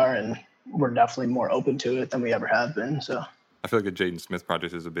radar, and we're definitely more open to it than we ever have been. So I feel like the Jaden Smith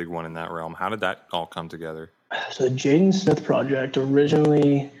project is a big one in that realm. How did that all come together? So the Jaden Smith project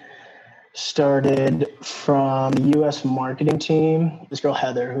originally started from the U.S. marketing team. This girl,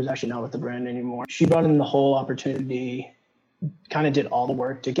 Heather, who's actually not with the brand anymore, she brought in the whole opportunity, kind of did all the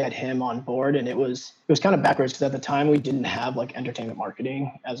work to get him on board. And it was kind of backwards because at the time we didn't have like entertainment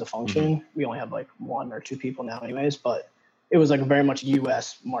marketing as a function. Mm-hmm. We only have like 1 or 2 people now anyways, but it was like a very much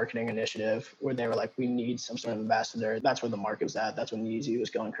U.S. marketing initiative where they were like, we need some sort of ambassador. That's where the market was at. That's when Yeezy was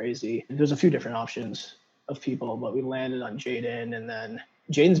going crazy. There's a few different options of people, but we landed on Jaden, and then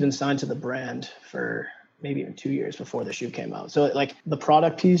Jaden's been signed to the brand for maybe even 2 years before the shoe came out. So like the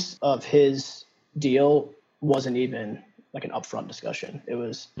product piece of his deal wasn't even like an upfront discussion. It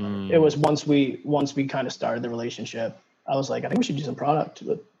was once we kind of started the relationship, I was like, I think we should do some product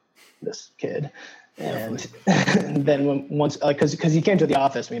with this kid. And then because he came to the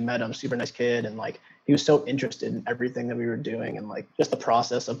office, we met him, super nice kid, and like he was so interested in everything that we were doing and like just the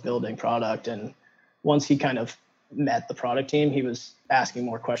process of building product. And once he kind of met the product team, he was asking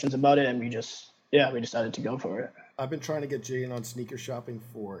more questions about it, and we decided to go for it. I've been trying to get Jaden on sneaker shopping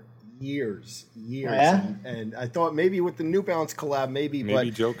for years. Yeah? And I thought maybe with the New Balance collab, maybe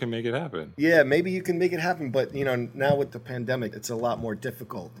Joe can make it happen. Yeah, maybe you can make it happen, but now with the pandemic, it's a lot more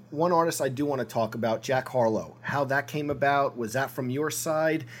difficult. One artist I do want to talk about, Jack Harlow, how that came about. Was that from your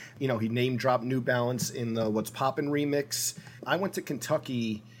side? He name dropped New Balance in the What's Poppin' remix. I went to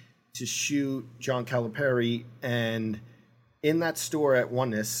Kentucky to shoot John Calipari, and in that store at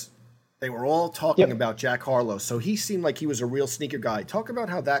Oneness, they were all talking about Jack Harlow. So he seemed like he was a real sneaker guy. Talk about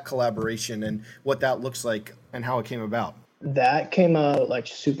how that collaboration and what that looks like and how it came about. That came out like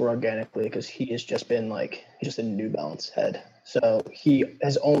super organically because he has just been like, he's just a New Balance head. So he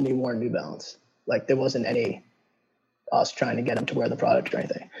has only worn New Balance. Like there wasn't any us trying to get him to wear the product or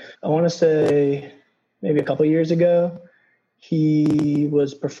anything. I want to say maybe a couple years ago, he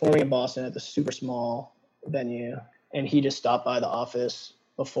was performing in Boston at the super small venue, and he just stopped by the office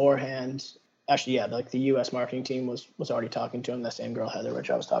beforehand. Actually, yeah, like the U.S. marketing team was already talking to him, the same girl, Heather,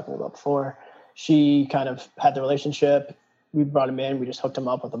 which I was talking about before. she kind of had the relationship. We brought him in. We just hooked him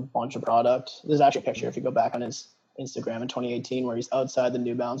up with a bunch of product. There's actually a picture if you go back on his Instagram in 2018 where he's outside the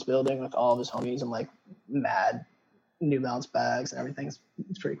New Balance building with all of his homies and like mad New Balance bags and everything.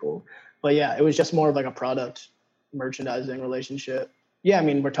 It's pretty cool. But yeah, it was just more of like a product merchandising relationship. Yeah, I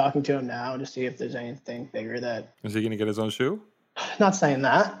mean, we're talking to him now to see if there's anything bigger that... Is he going to get his own shoe? Not saying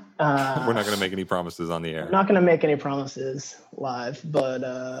that. We're not going to make any promises on the air. I'm not going to make any promises live, but...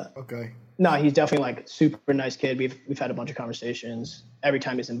 Okay. No, he's definitely like super nice kid. We've had a bunch of conversations. Every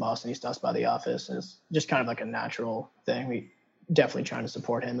time he's in Boston, he stops by the office. And it's just kind of like a natural thing. We definitely trying to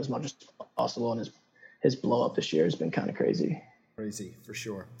support him as much as possible. And his blow up this year has been kind of crazy. Crazy, for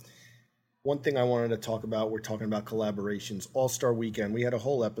sure. One thing I wanted to talk about, we're talking about collaborations. All-Star Weekend, we had a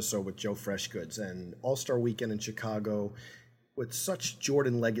whole episode with Joe Freshgoods, and All-Star Weekend in Chicago, with such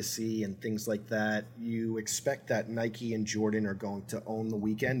Jordan legacy and things like that, you expect that Nike and Jordan are going to own the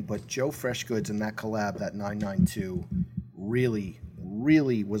weekend, but Joe Freshgoods and that collab, that 992, really,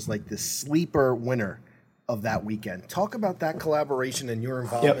 really was like the sleeper winner of that weekend. Talk about that collaboration and your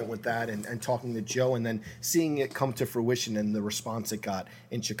involvement with that and talking to Joe and then seeing it come to fruition and the response it got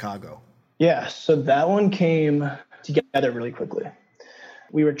in Chicago. Yeah, so that one came together really quickly.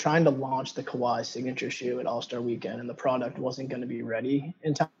 We were trying to launch the Kawhi signature shoe at All-Star Weekend, and the product wasn't going to be ready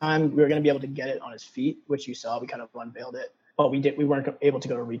in time. We were going to be able to get it on his feet, which you saw. We kind of unveiled it, but we weren't able to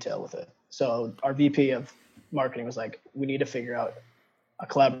go to retail with it. So our VP of marketing was like, we need to figure out a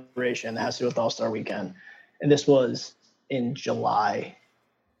collaboration that has to do with All-Star Weekend. And this was in July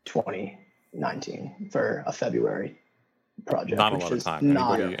 2019 for a February project. Not a lot of time.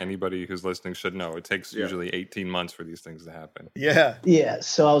 Anybody who's listening should know it takes usually 18 months for these things to happen. Yeah.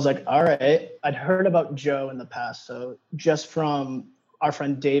 So I was like, all right. I'd heard about Joe in the past. So just from our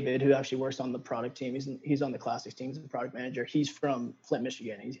friend David, who actually works on the product team, he's on the classics team, he's the product manager. He's from Flint,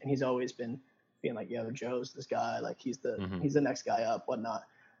 Michigan. He's always been being like, yeah, Joe's this guy, like he's the next guy up, whatnot.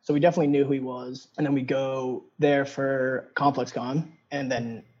 So we definitely knew who he was. And then we go there for Complex Con, and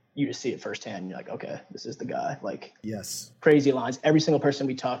then you just see it firsthand. And you're like, okay, this is the guy. Like, yes, crazy lines. Every single person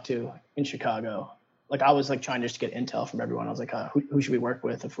we talked to in Chicago, like I was like trying to just get intel from everyone. I was like, who should we work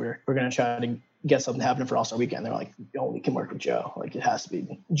with if we're going to try to get something happening for All-Star Weekend? They're like, oh, we can work with Joe. Like it has to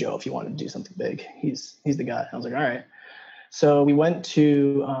be Joe if you want to do something big. He's the guy. I was like, all right. So we went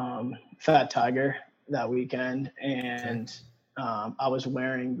to Fat Tiger that weekend, and I was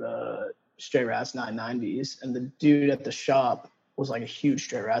wearing the Stray Rats 990s, and the dude at the shop was like a huge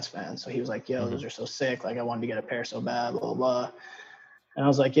Stray Rats fan. So he was like, yo, those are so sick. Like I wanted to get a pair so bad, blah, blah, blah. And I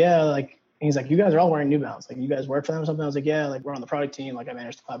was like, yeah, like, he's like, you guys are all wearing New Balance. Like you guys work for them or something? I was like, yeah, like we're on the product team. Like I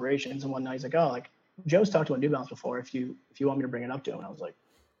manage the collaborations and whatnot. He's like, oh, like Joe's talked to a New Balance before. If you want me to bring it up to him. And I was like,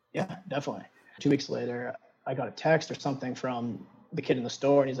 yeah, definitely. 2 weeks later, I got a text or something from the kid in the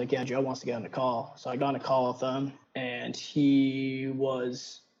store, and he's like, yeah, Joe wants to get on a call. So I got on a call with him, and he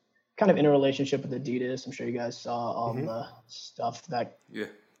was kind of in a relationship with Adidas. I'm sure you guys saw all the stuff that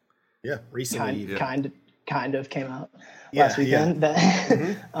recently kind of came out last weekend.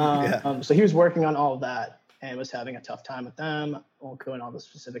 So he was working on all of that and was having a tough time with them. I won't go into all the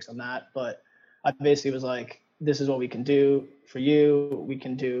specifics on that, but I basically was like, this is what we can do for you. We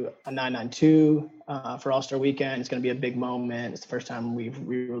can do a 992 for All-Star Weekend. It's going to be a big moment. It's the first time we've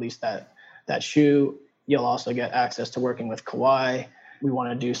re-released that shoe. You'll also get access to working with Kawhi. We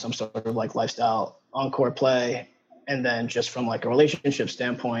want to do some sort of like lifestyle encore play. And then just from like a relationship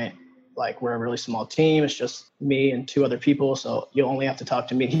standpoint, like we're a really small team. It's just me and 2 other people. So you'll only have to talk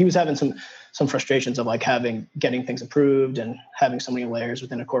to me. He was having some frustrations of like getting things approved and having so many layers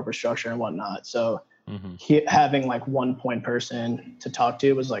within a corporate structure and whatnot. So having like one point person to talk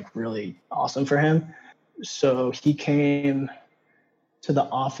to was like really awesome for him. So he came to the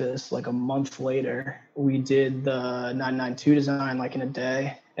office like a month later. We did the 992 design like in a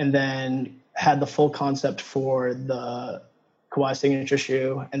day, and then had the full concept for the Kawhi signature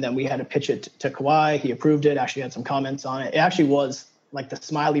shoe. And then we had to pitch it to Kawhi. He approved it, actually had some comments on it. It actually was like the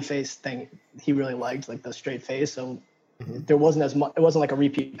smiley face thing he really liked, like the straight face. So there wasn't as much, it wasn't like a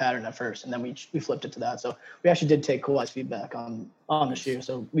repeat pattern at first. And then we flipped it to that. So we actually did take Kawhi's feedback on the shoe.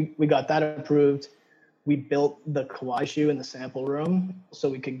 So we got that approved. We built the Kawhi shoe in the sample room so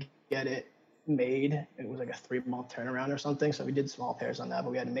we could get it made. It was like a 3-month turnaround or something. So we did small pairs on that,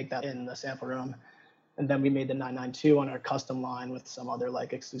 but we had to make that in the sample room. And then we made the 992 on our custom line with some other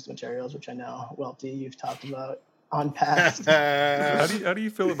like exclusive materials, which I know, Welty, you've talked about on past. How do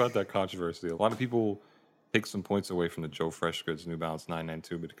you feel about that controversy? A lot of people take some points away from the Joe Freshgoods New Balance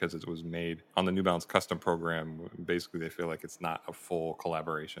 992 because it was made on the New Balance custom program. Basically, they feel like it's not a full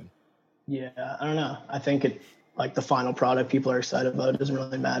collaboration. Yeah, I don't know. I think it like the final product people are excited about. It doesn't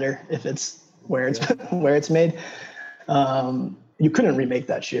really matter if it's where it's where it's made. You couldn't remake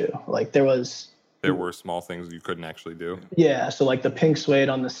that shoe. Like there were small things you couldn't actually do. Yeah, so like the pink suede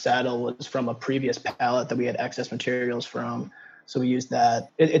on the saddle was from a previous pallet that we had excess materials from. So we used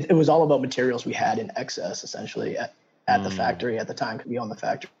that. It was all about materials we had in excess, essentially, at the factory at the time, because we owned the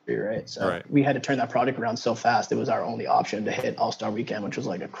factory, right? So we had to turn that product around so fast. It was our only option to hit All-Star Weekend, which was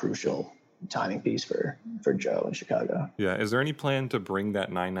like a crucial timing piece for Joe in Chicago. Yeah. Is there any plan to bring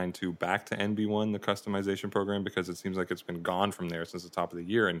that 992 back to NB1, the customization program? Because it seems like it's been gone from there since the top of the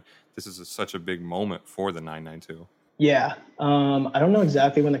year, and this is such a big moment for the 992. Yeah. I don't know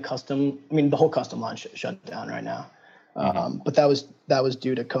exactly when the whole custom line shut down right now. But that was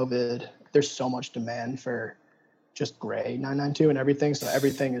due to COVID. There's so much demand for just gray 992 and everything. So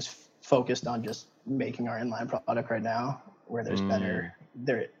everything is focused on just making our inline product right now, where there's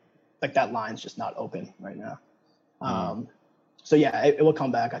like that line's just not open right now. So yeah, it will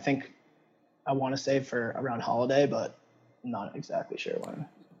come back. I want to say for around holiday, but I'm not exactly sure when.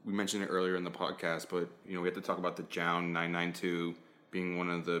 We mentioned it earlier in the podcast, but we have to talk about the Jown 992 being one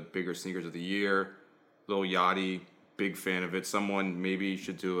of the bigger sneakers of the year. Lil Yachty, big fan of it. Someone maybe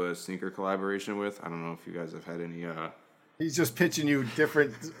should do a sneaker collaboration with. I don't know if you guys have had any. He's just pitching you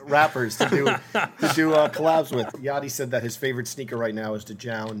different rappers to do collabs with. Yachty said that his favorite sneaker right now is the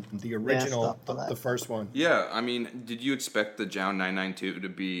Jown, the original, the first one. Yeah, I mean, did you expect the Jown 992 to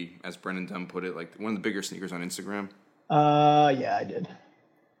be, as Brendan Dunn put it, like one of the bigger sneakers on Instagram? Yeah, I did.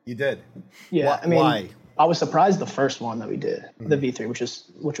 You did? Yeah, why? I was surprised the first one that we did, the V3,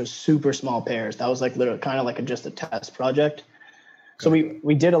 which was super small pairs. That was like literally kind of like just a test project. So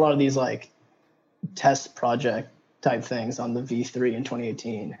we did a lot of these like test project type things on the V3 in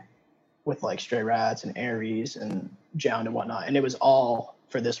 2018 with like Stray Rats and Aries and Jown and whatnot. And it was all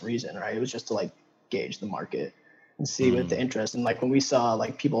for this reason, right? It was just to like gauge the market and see what the interest. And like when we saw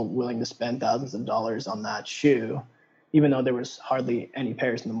like people willing to spend thousands of dollars on that shoe, even though there was hardly any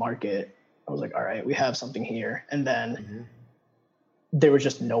pairs in the market, I was like, all right, we have something here. And then there was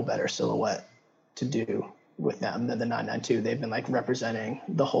just no better silhouette to do with them than the 992. They've been like representing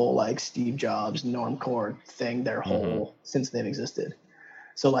the whole like Steve Jobs, normcore thing, their whole since they've existed.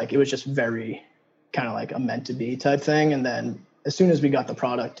 So like it was just very kind of like a meant to be type thing. And then as soon as we got the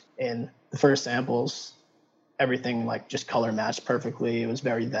product in, the first samples, everything like just color matched perfectly. It was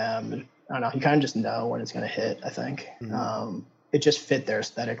very them. I don't know. You kind of just know when it's going to hit, I think. It just fit their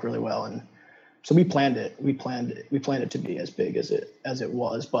aesthetic really well. And so we planned it. We planned it to be as big as it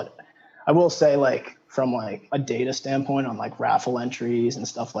was. But I will say, like, from like a data standpoint on like raffle entries and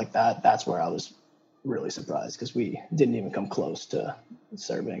stuff like that, that's where I was really surprised, because we didn't even come close to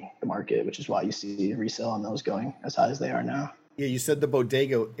serving the market, which is why you see resale on those going as high as they are now. Yeah, you said the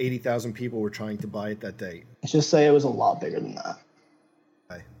bodega, 80,000 people were trying to buy it that day. Let's just say it was a lot bigger than that.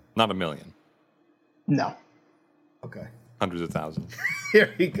 Okay. Not 1 million. No. Okay. Hundreds of thousands.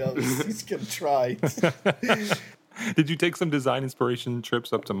 Here he goes. He's going to try. Did you take some design inspiration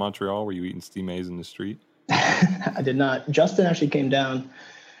trips up to Montreal? Were you eating steamés in the street? I did not. Justin actually came down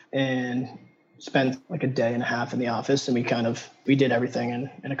and spent like a day and a half in the office, and we did everything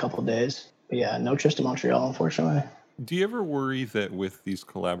in a couple of days. But yeah, no trips to Montreal, unfortunately. Do you ever worry that with these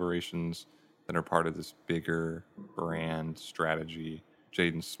collaborations that are part of this bigger brand strategy,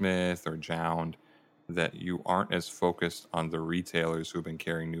 Jaden Smith or Jound, that you aren't as focused on the retailers who have been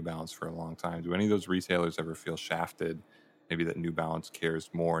carrying New Balance for a long time? Do any of those retailers ever feel shafted? Maybe that New Balance cares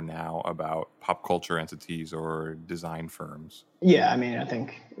more now about pop culture entities or design firms? Yeah, I mean, I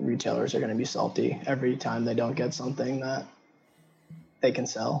think retailers are going to be salty every time they don't get something that they can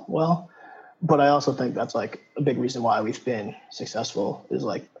sell well. But I also think that's like a big reason why we've been successful is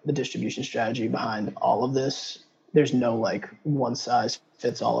like the distribution strategy behind all of this. There's no like one size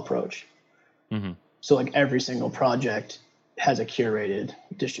fits all approach. Mm-hmm. So like every single project has a curated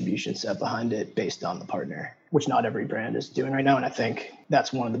distribution set behind it based on the partner, which not every brand is doing right now. And I think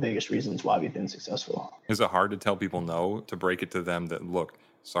that's one of the biggest reasons why we've been successful. Is it hard to tell people no, to break it to them that, look,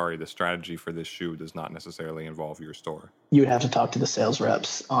 sorry, the strategy for this shoe does not necessarily involve your store? You would have to talk to the sales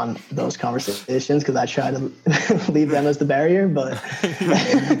reps on those conversations, because I try to leave them as the barrier, but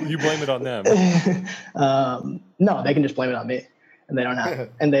you blame it on them. No, they can just blame it on me, and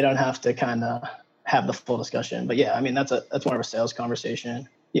they don't have to kind of have the full discussion. But yeah, I mean, that's one of our sales conversation.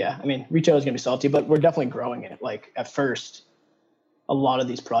 Yeah, I mean, retail is going to be salty, but we're definitely growing it. Like at first, a lot of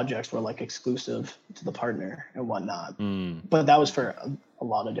these projects were like exclusive to the partner and whatnot. But that was for a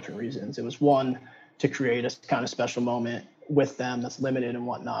lot of different reasons. It was one, to create a kind of special moment with them that's limited and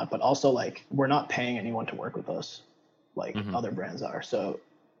whatnot, but also like we're not paying anyone to work with us like other brands are. So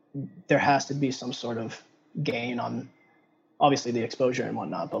there has to be some sort of gain on obviously the exposure and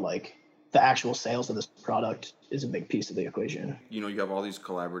whatnot, but like the actual sales of this product is a big piece of the equation. You have all these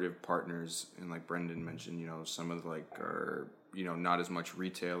collaborative partners, and like Brendan mentioned, some of are, not as much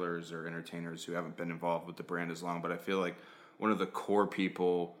retailers or entertainers who haven't been involved with the brand as long, but I feel like one of the core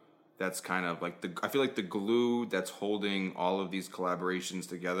people that's kind of like I feel like the glue that's holding all of these collaborations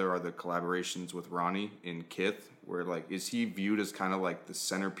together are the collaborations with Ronnie in Kith, where like, is he viewed as kind of like the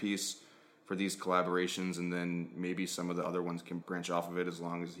centerpiece for these collaborations, and then maybe some of the other ones can branch off of it as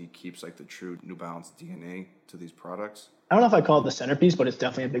long as he keeps like the true New Balance DNA to these products? I don't know if I call it the centerpiece, but it's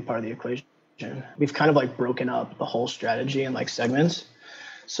definitely a big part of the equation. We've kind of like broken up the whole strategy in like segments.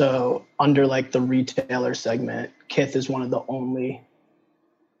 So under like the retailer segment, Kith is one of the only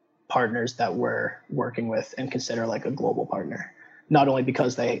partners that we're working with and consider like a global partner, not only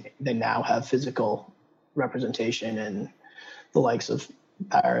because they now have physical representation in the likes of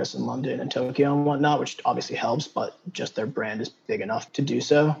Paris and London and Tokyo and whatnot, which obviously helps, but just their brand is big enough to do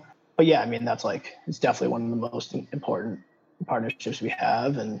so. But yeah, I mean, that's like, it's definitely one of the most important partnerships we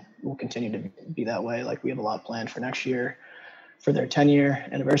have, and will continue to be that way. Like, we have a lot planned for next year for their 10-year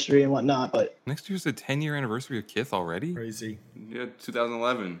anniversary and whatnot. But next year's the 10-year anniversary of Kith already? Crazy. Yeah,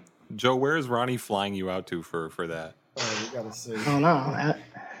 2011. Joe, where is Ronnie flying you out to for that? Oh, we gotta see. Oh no.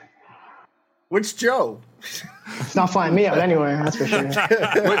 Which Joe? It's not flying me out anywhere, that's for sure.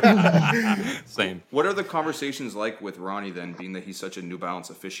 Same. What are the conversations like with Ronnie then, being that he's such a New Balance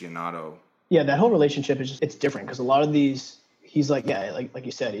aficionado? Yeah, that whole relationship is just, it's different, because a lot of these, he's like, yeah, like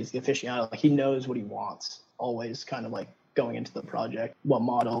you said, he's the aficionado. Like, he knows what he wants, always kind of like going into the project, what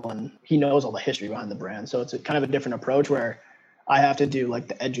model, and he knows all the history behind the brand. So it's a kind of a different approach where I have to do like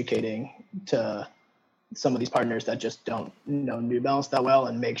the educating to some of these partners that just don't know New Balance that well,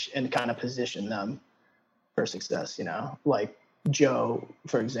 and and kind of position them for success, like Joe,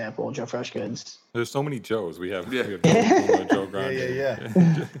 for example, Joe Freshgoods. There's so many Joes. We have Joe Grondin.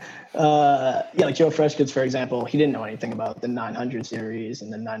 Yeah, like Joe Freshgoods, for example, he didn't know anything about the 900 series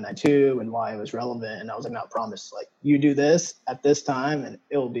and the 992 and why it was relevant. And I was like, no, promise, like, you do this at this time and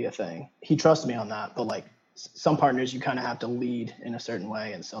it will be a thing. He trusted me on that. But like, some partners you kind of have to lead in a certain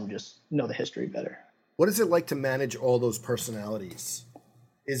way, and some just know the history better. What is it like to manage all those personalities?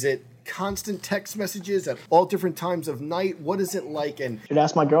 Is it constant text messages at all different times of night? What is it like? And should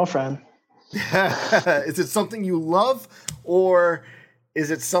ask my girlfriend. Is it something you love, or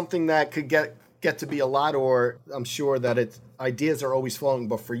is it something that could get to be a lot? Or I'm sure that ideas are always flowing,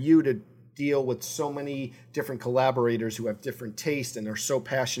 but for you to deal with so many different collaborators who have different tastes and are so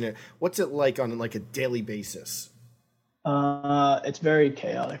passionate, what's it like on like a daily basis? It's very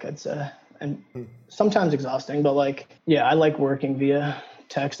chaotic, I'd say, and sometimes exhausting, but like, yeah, I like working via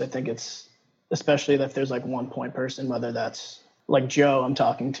text. I think it's, especially if there's like one point person, whether that's like Joe I'm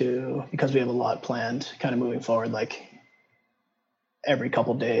talking to, because we have a lot planned kind of moving forward, like every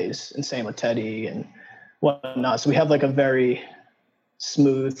couple days, and same with Teddy and whatnot. So we have like a very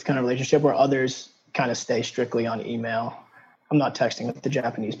smooth kind of relationship, where others kind of stay strictly on email. I'm not texting with the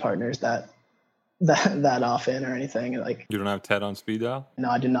Japanese partners that often or anything. Like, you don't have Ted on speed dial?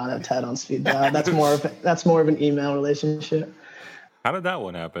 No, I do not have Ted on speed dial. That's more of an email relationship. How did that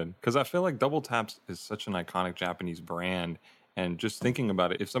one happen? Because I feel like Double Taps is such an iconic Japanese brand, and just thinking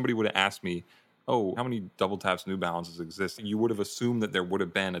about it, if somebody would have asked me, oh, how many Double Taps New Balances exist, you would have assumed that there would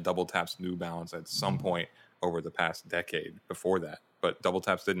have been a Double Taps New Balance at some point over the past decade before that. But Double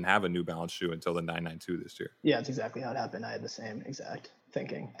Taps didn't have a New Balance shoe until the 992 this year. Yeah, that's exactly how it happened. I had the same exact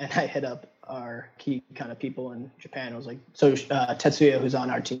thinking. And I hit up our key kind of people in Japan. I was like, so Tetsuya, who's on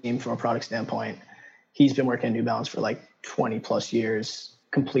our team from a product standpoint, he's been working at New Balance for like 20 plus years,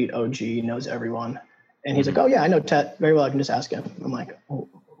 complete OG, knows everyone. And he's like, oh yeah, I know Tet very well. I can just ask him. I'm like, oh,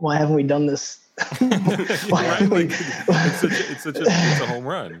 why haven't we done this? It's a home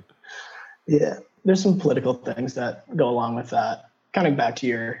run. Yeah. There's some political things that go along with that. Kind of back to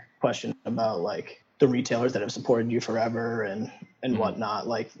your question about like the retailers that have supported you forever and whatnot,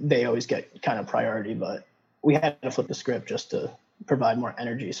 like they always get kind of priority, but we had to flip the script just to provide more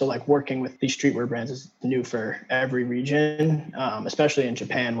energy. So like working with these streetwear brands is new for every region, especially in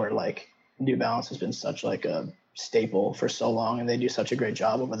Japan, where like New Balance has been such like a staple for so long, and they do such a great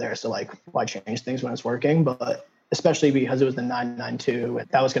job over there. So like, why change things when it's working? But especially because it was the 992,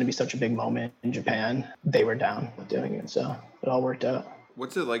 that was going to be such a big moment in Japan. They were down with doing it, so it all worked out.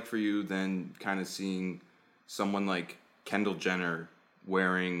 What's it like for you then, kind of seeing someone like Kendall Jenner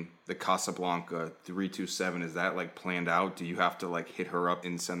wearing the Casablanca 327? Is that like planned out? Do you have to like hit her up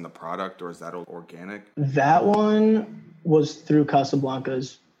and send the product, or is that organic? That one was through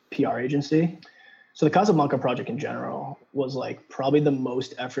Casablanca's PR agency. So the Casablanca project in general was like probably the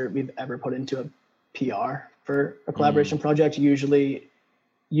most effort we've ever put into a PR for a collaboration project. Usually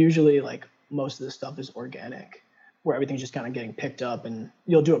usually like most of the stuff is organic, where everything's just kind of getting picked up, and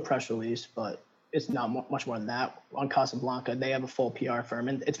you'll do a press release, but it's not much more than that. On Casablanca, they have a full PR firm,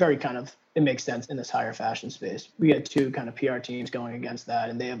 and it's very kind of, it makes sense in this higher fashion space. We had two kind of PR teams going against that,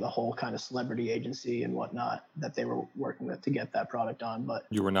 and they have a whole kind of celebrity agency and whatnot that they were working with to get that product on. But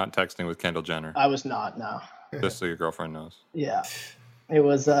you were not texting with Kendall Jenner. I was not, no. Just so your girlfriend knows. Yeah. It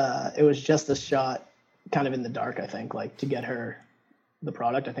was just a shot kind of in the dark, I think, like to get her the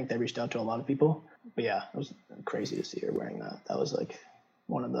product. I think they reached out to a lot of people. But yeah, it was crazy to see her wearing that. That was like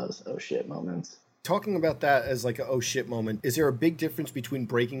one of those oh shit moments. Talking about that as like a oh shit moment, is there a big difference between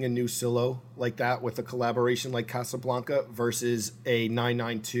breaking a new silo like that with a collaboration like Casablanca versus a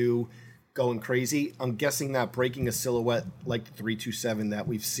 992 going crazy? I'm guessing that breaking a silhouette like the 327 that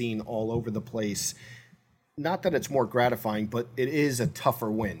we've seen all over the place, not that it's more gratifying, but it is a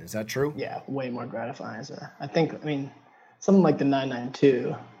tougher win. Is that true? Yeah, way more gratifying. I mean, something like the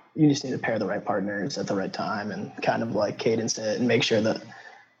 992, you just need to pair the right partners at the right time and kind of like cadence it and make sure that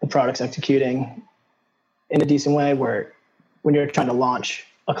the product's executing in a decent way, where when you're trying to launch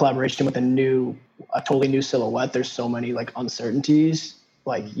a collaboration with a totally new silhouette, there's so many like uncertainties.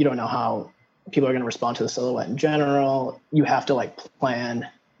 Like you don't know how people are going to respond to the silhouette in general. You have to like plan,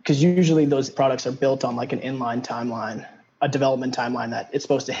 because usually those products are built on like an inline timeline, a development timeline that it's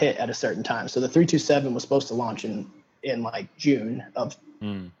supposed to hit at a certain time. So the 327 was supposed to launch in like June of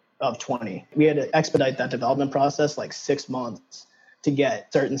 20. We had to expedite that development process like 6 months to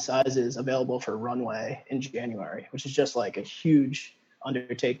get certain sizes available for runway in January, which is just like a huge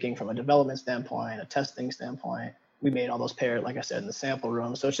undertaking from a development standpoint, a testing standpoint. We made all those pairs, like I said, in the sample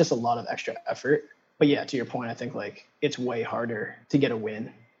room. So it's just a lot of extra effort. But yeah, to your point, I think like it's way harder to get a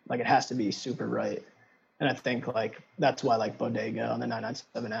win. Like it has to be super right. And I think like that's why like Bodega on the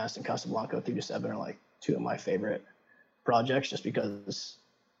 997S and Casablanca 327 are like two of my favorite projects, just because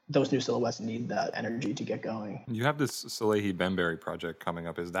those new silhouettes need that energy to get going. You have this Salehi Benberry project coming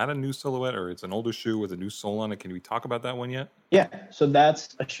up. Is that a new silhouette, or it's an older shoe with a new sole on it? Can we talk about that one yet? Yeah, so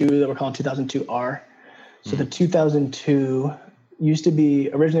that's a shoe that we're calling 2002R. So the 2002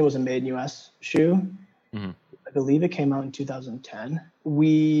 originally was a made in US shoe. I believe it came out in 2010.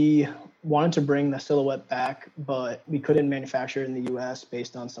 We wanted to bring the silhouette back, but we couldn't manufacture it in the US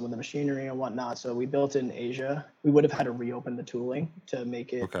based on some of the machinery and whatnot. So we built it in Asia. We would have had to reopen the tooling to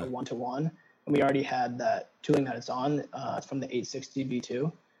make it a one-to-one. And we already had that tooling that it's on. It's from the 860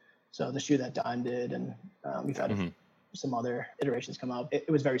 V2. So the shoe that Dime did, and we've had some other iterations come out. It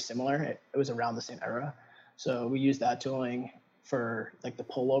was very similar. It was around the same era. So we used that tooling for like the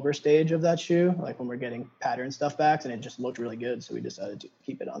pullover stage of that shoe, like when we're getting pattern stuff back, and it just looked really good. So we decided to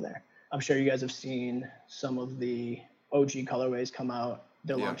keep it on there. I'm sure you guys have seen some of the OG colorways come out.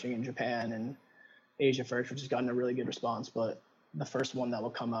 They're launching in Japan and Asia first, which has gotten a really good response. But the first one that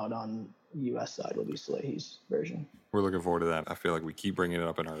will come out on the US side will be Salehi's version. We're looking forward to that. I feel like we keep bringing it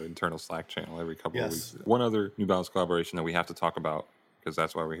up in our internal Slack channel every couple of weeks. One other New Balance collaboration that we have to talk about, because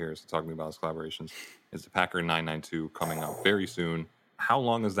that's why we're here, is to talk New Balance collaborations, is the Packer 992 coming out very soon. How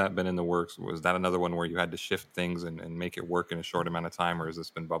long has that been in the works? Was that another one where you had to shift things and make it work in a short amount of time, or has this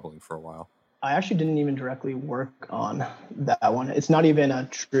been bubbling for a while? I actually didn't even directly work on that one. It's not even a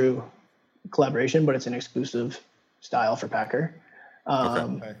true collaboration, but it's an exclusive style for Packer.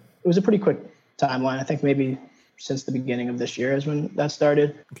 It was a pretty quick timeline. I think maybe since the beginning of this year is when that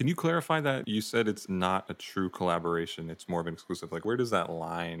started. Can you clarify that? You said it's not a true collaboration. It's more of an exclusive. Like, where does that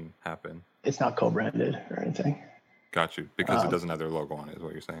line happen? It's not co-branded or anything. Got you. Because it doesn't have their logo on it, is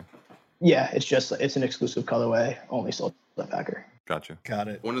what you're saying. Yeah, it's an exclusive colorway, only sold by Packer. Gotcha. Got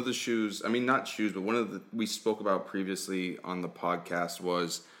it. One of the shoes, I mean, not shoes, but one of the we spoke about previously on the podcast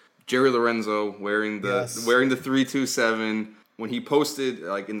was Jerry Lorenzo wearing the 327. When he posted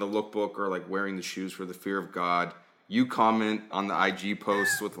like in the lookbook or like wearing the shoes for the fear of God, you comment on the IG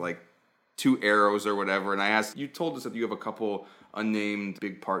post with like 2 arrows or whatever. And I asked, you told us that you have a couple unnamed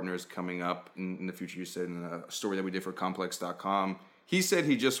big partners coming up in the future. You said in a story that we did for complex.com. He said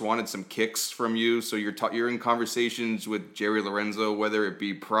he just wanted some kicks from you. So you're in conversations with Jerry Lorenzo, whether it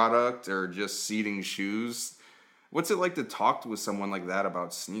be product or just seeding shoes. What's it like to talk with someone like that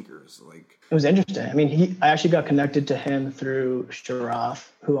about sneakers? Like, it was interesting. I mean, I actually got connected to him through Sharaf,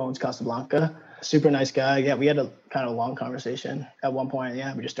 who owns Casablanca. Super nice guy. Yeah, we had a kind of long conversation at one point.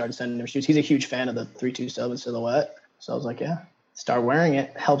 Yeah, we just started sending him shoes. He's a huge fan of the 327 silhouette. So I was like, yeah, start wearing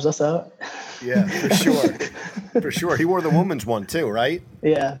it. Helps us out. Yeah, for sure. For sure. He wore the woman's one too, right?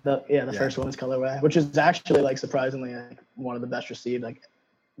 Yeah, the first woman's colorway, which is actually like surprisingly like one of the best received. Like,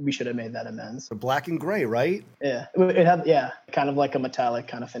 we should have made that amends. The black and gray, right? Yeah. It had, kind of like a metallic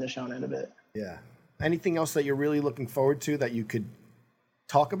kind of finish on it a bit. Yeah. Anything else that you're really looking forward to that you could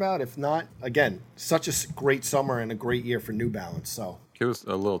talk about? If not, again, such a great summer and a great year for New Balance. So give us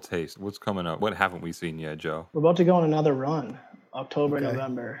a little taste. What's coming up? What haven't we seen yet, Joe? We're about to go on another run, October,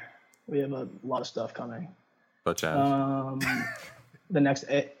 November. We have a lot of stuff coming. Such as? The next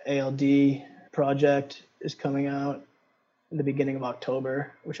ALD project is coming out in the beginning of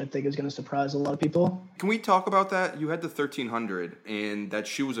October, which I think is going to surprise a lot of people. Can we talk about that? You had the 1300, and that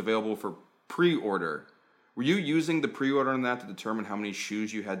shoe was available for pre-order. Were you using the pre-order on that to determine how many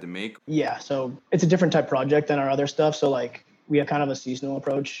shoes you had to make? Yeah, so it's a different type project than our other stuff. So like we have kind of a seasonal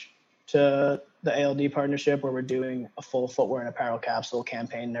approach to the ALD partnership where we're doing a full footwear and apparel capsule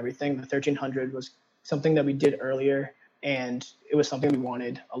campaign and everything. The 1300 was something that we did earlier, and it was something we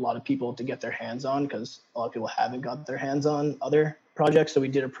wanted a lot of people to get their hands on because a lot of people haven't got their hands on other projects. So we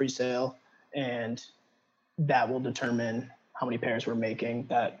did a pre-sale, and that will determine how many pairs we're making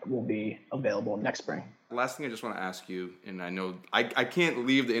that will be available next spring. Last thing I just want to ask you, and I know I can't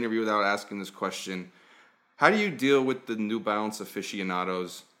leave the interview without asking this question. How do you deal with the New Balance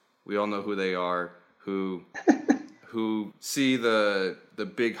aficionados? We all know who they are, who see the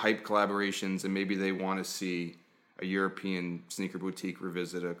big hype collaborations, and maybe they want to see a European sneaker boutique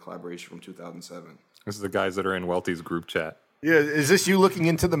revisit a collaboration from 2007. This is the guys that are in Welty's group chat. Yeah, is this you looking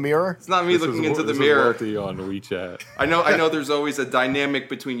into the mirror? It's not me looking into the mirror. This is Welty on WeChat. I know there's always a dynamic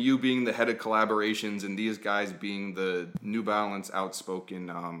between you being the head of collaborations and these guys being the New Balance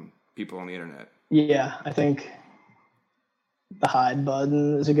outspoken people on the internet. Yeah, I think the hide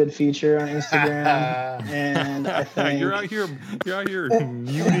button is a good feature on Instagram. And I think you're out here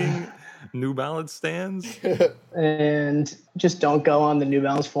muting New Balance stands. And just don't go on the New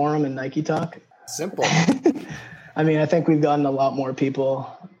Balance forum and Nike Talk. Simple. I mean, I think we've gotten a lot more people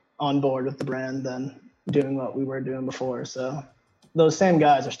on board with the brand than doing what we were doing before. So those same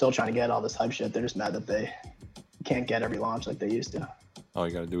guys are still trying to get all this hype shit. They're just mad that they can't get every launch like they used to. All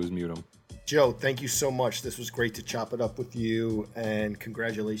you got to do is mute them. Joe, thank you so much. This was great to chop it up with you, and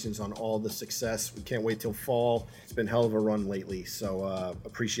congratulations on all the success. We can't wait till fall. It's been a hell of a run lately, so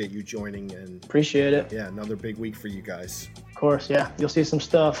appreciate you joining. And appreciate it. Yeah, another big week for you guys. Of course, yeah. You'll see some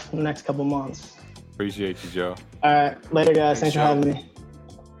stuff in the next couple months. Appreciate you, Joe. All right. Later, guys. Thanks for having me.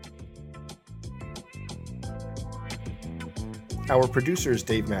 Our producer is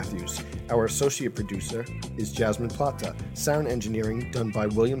Dave Matthews. Our associate producer is Jasmine Plata. Sound engineering done by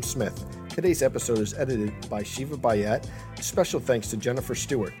William Smith. Today's episode is edited by Shiva Bayat. Special thanks to Jennifer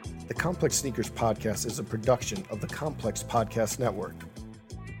Stewart. The Complex Sneakers Podcast is a production of the Complex Podcast Network.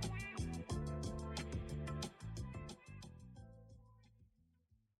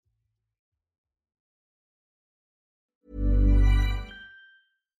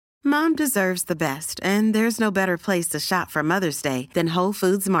 Mom deserves the best, and there's no better place to shop for Mother's Day than Whole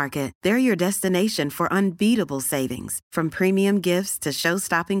Foods Market. They're your destination for unbeatable savings, from premium gifts to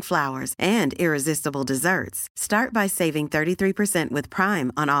show-stopping flowers and irresistible desserts. Start by saving 33% with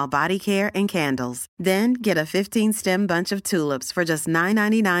Prime on all body care and candles. Then get a 15-stem bunch of tulips for just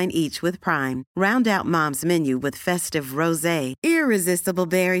 $9.99 each with Prime. Round out Mom's menu with festive rosé, irresistible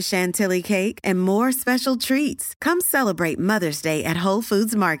berry chantilly cake, and more special treats. Come celebrate Mother's Day at Whole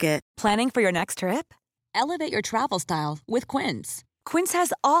Foods Market. Planning for your next trip? Elevate your travel style with Quince. Quince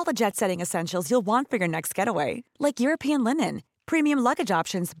has all the jet-setting essentials you'll want for your next getaway, like European linen, premium luggage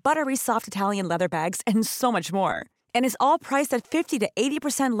options, buttery soft Italian leather bags, and so much more. And is all priced at 50 to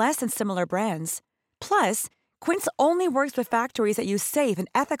 80% less than similar brands. Plus, Quince only works with factories that use safe and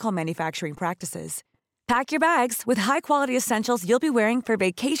ethical manufacturing practices. Pack your bags with high-quality essentials you'll be wearing for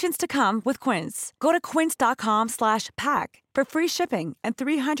vacations to come with Quince. Go to quince.com/pack for free shipping and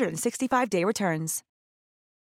 365-day returns.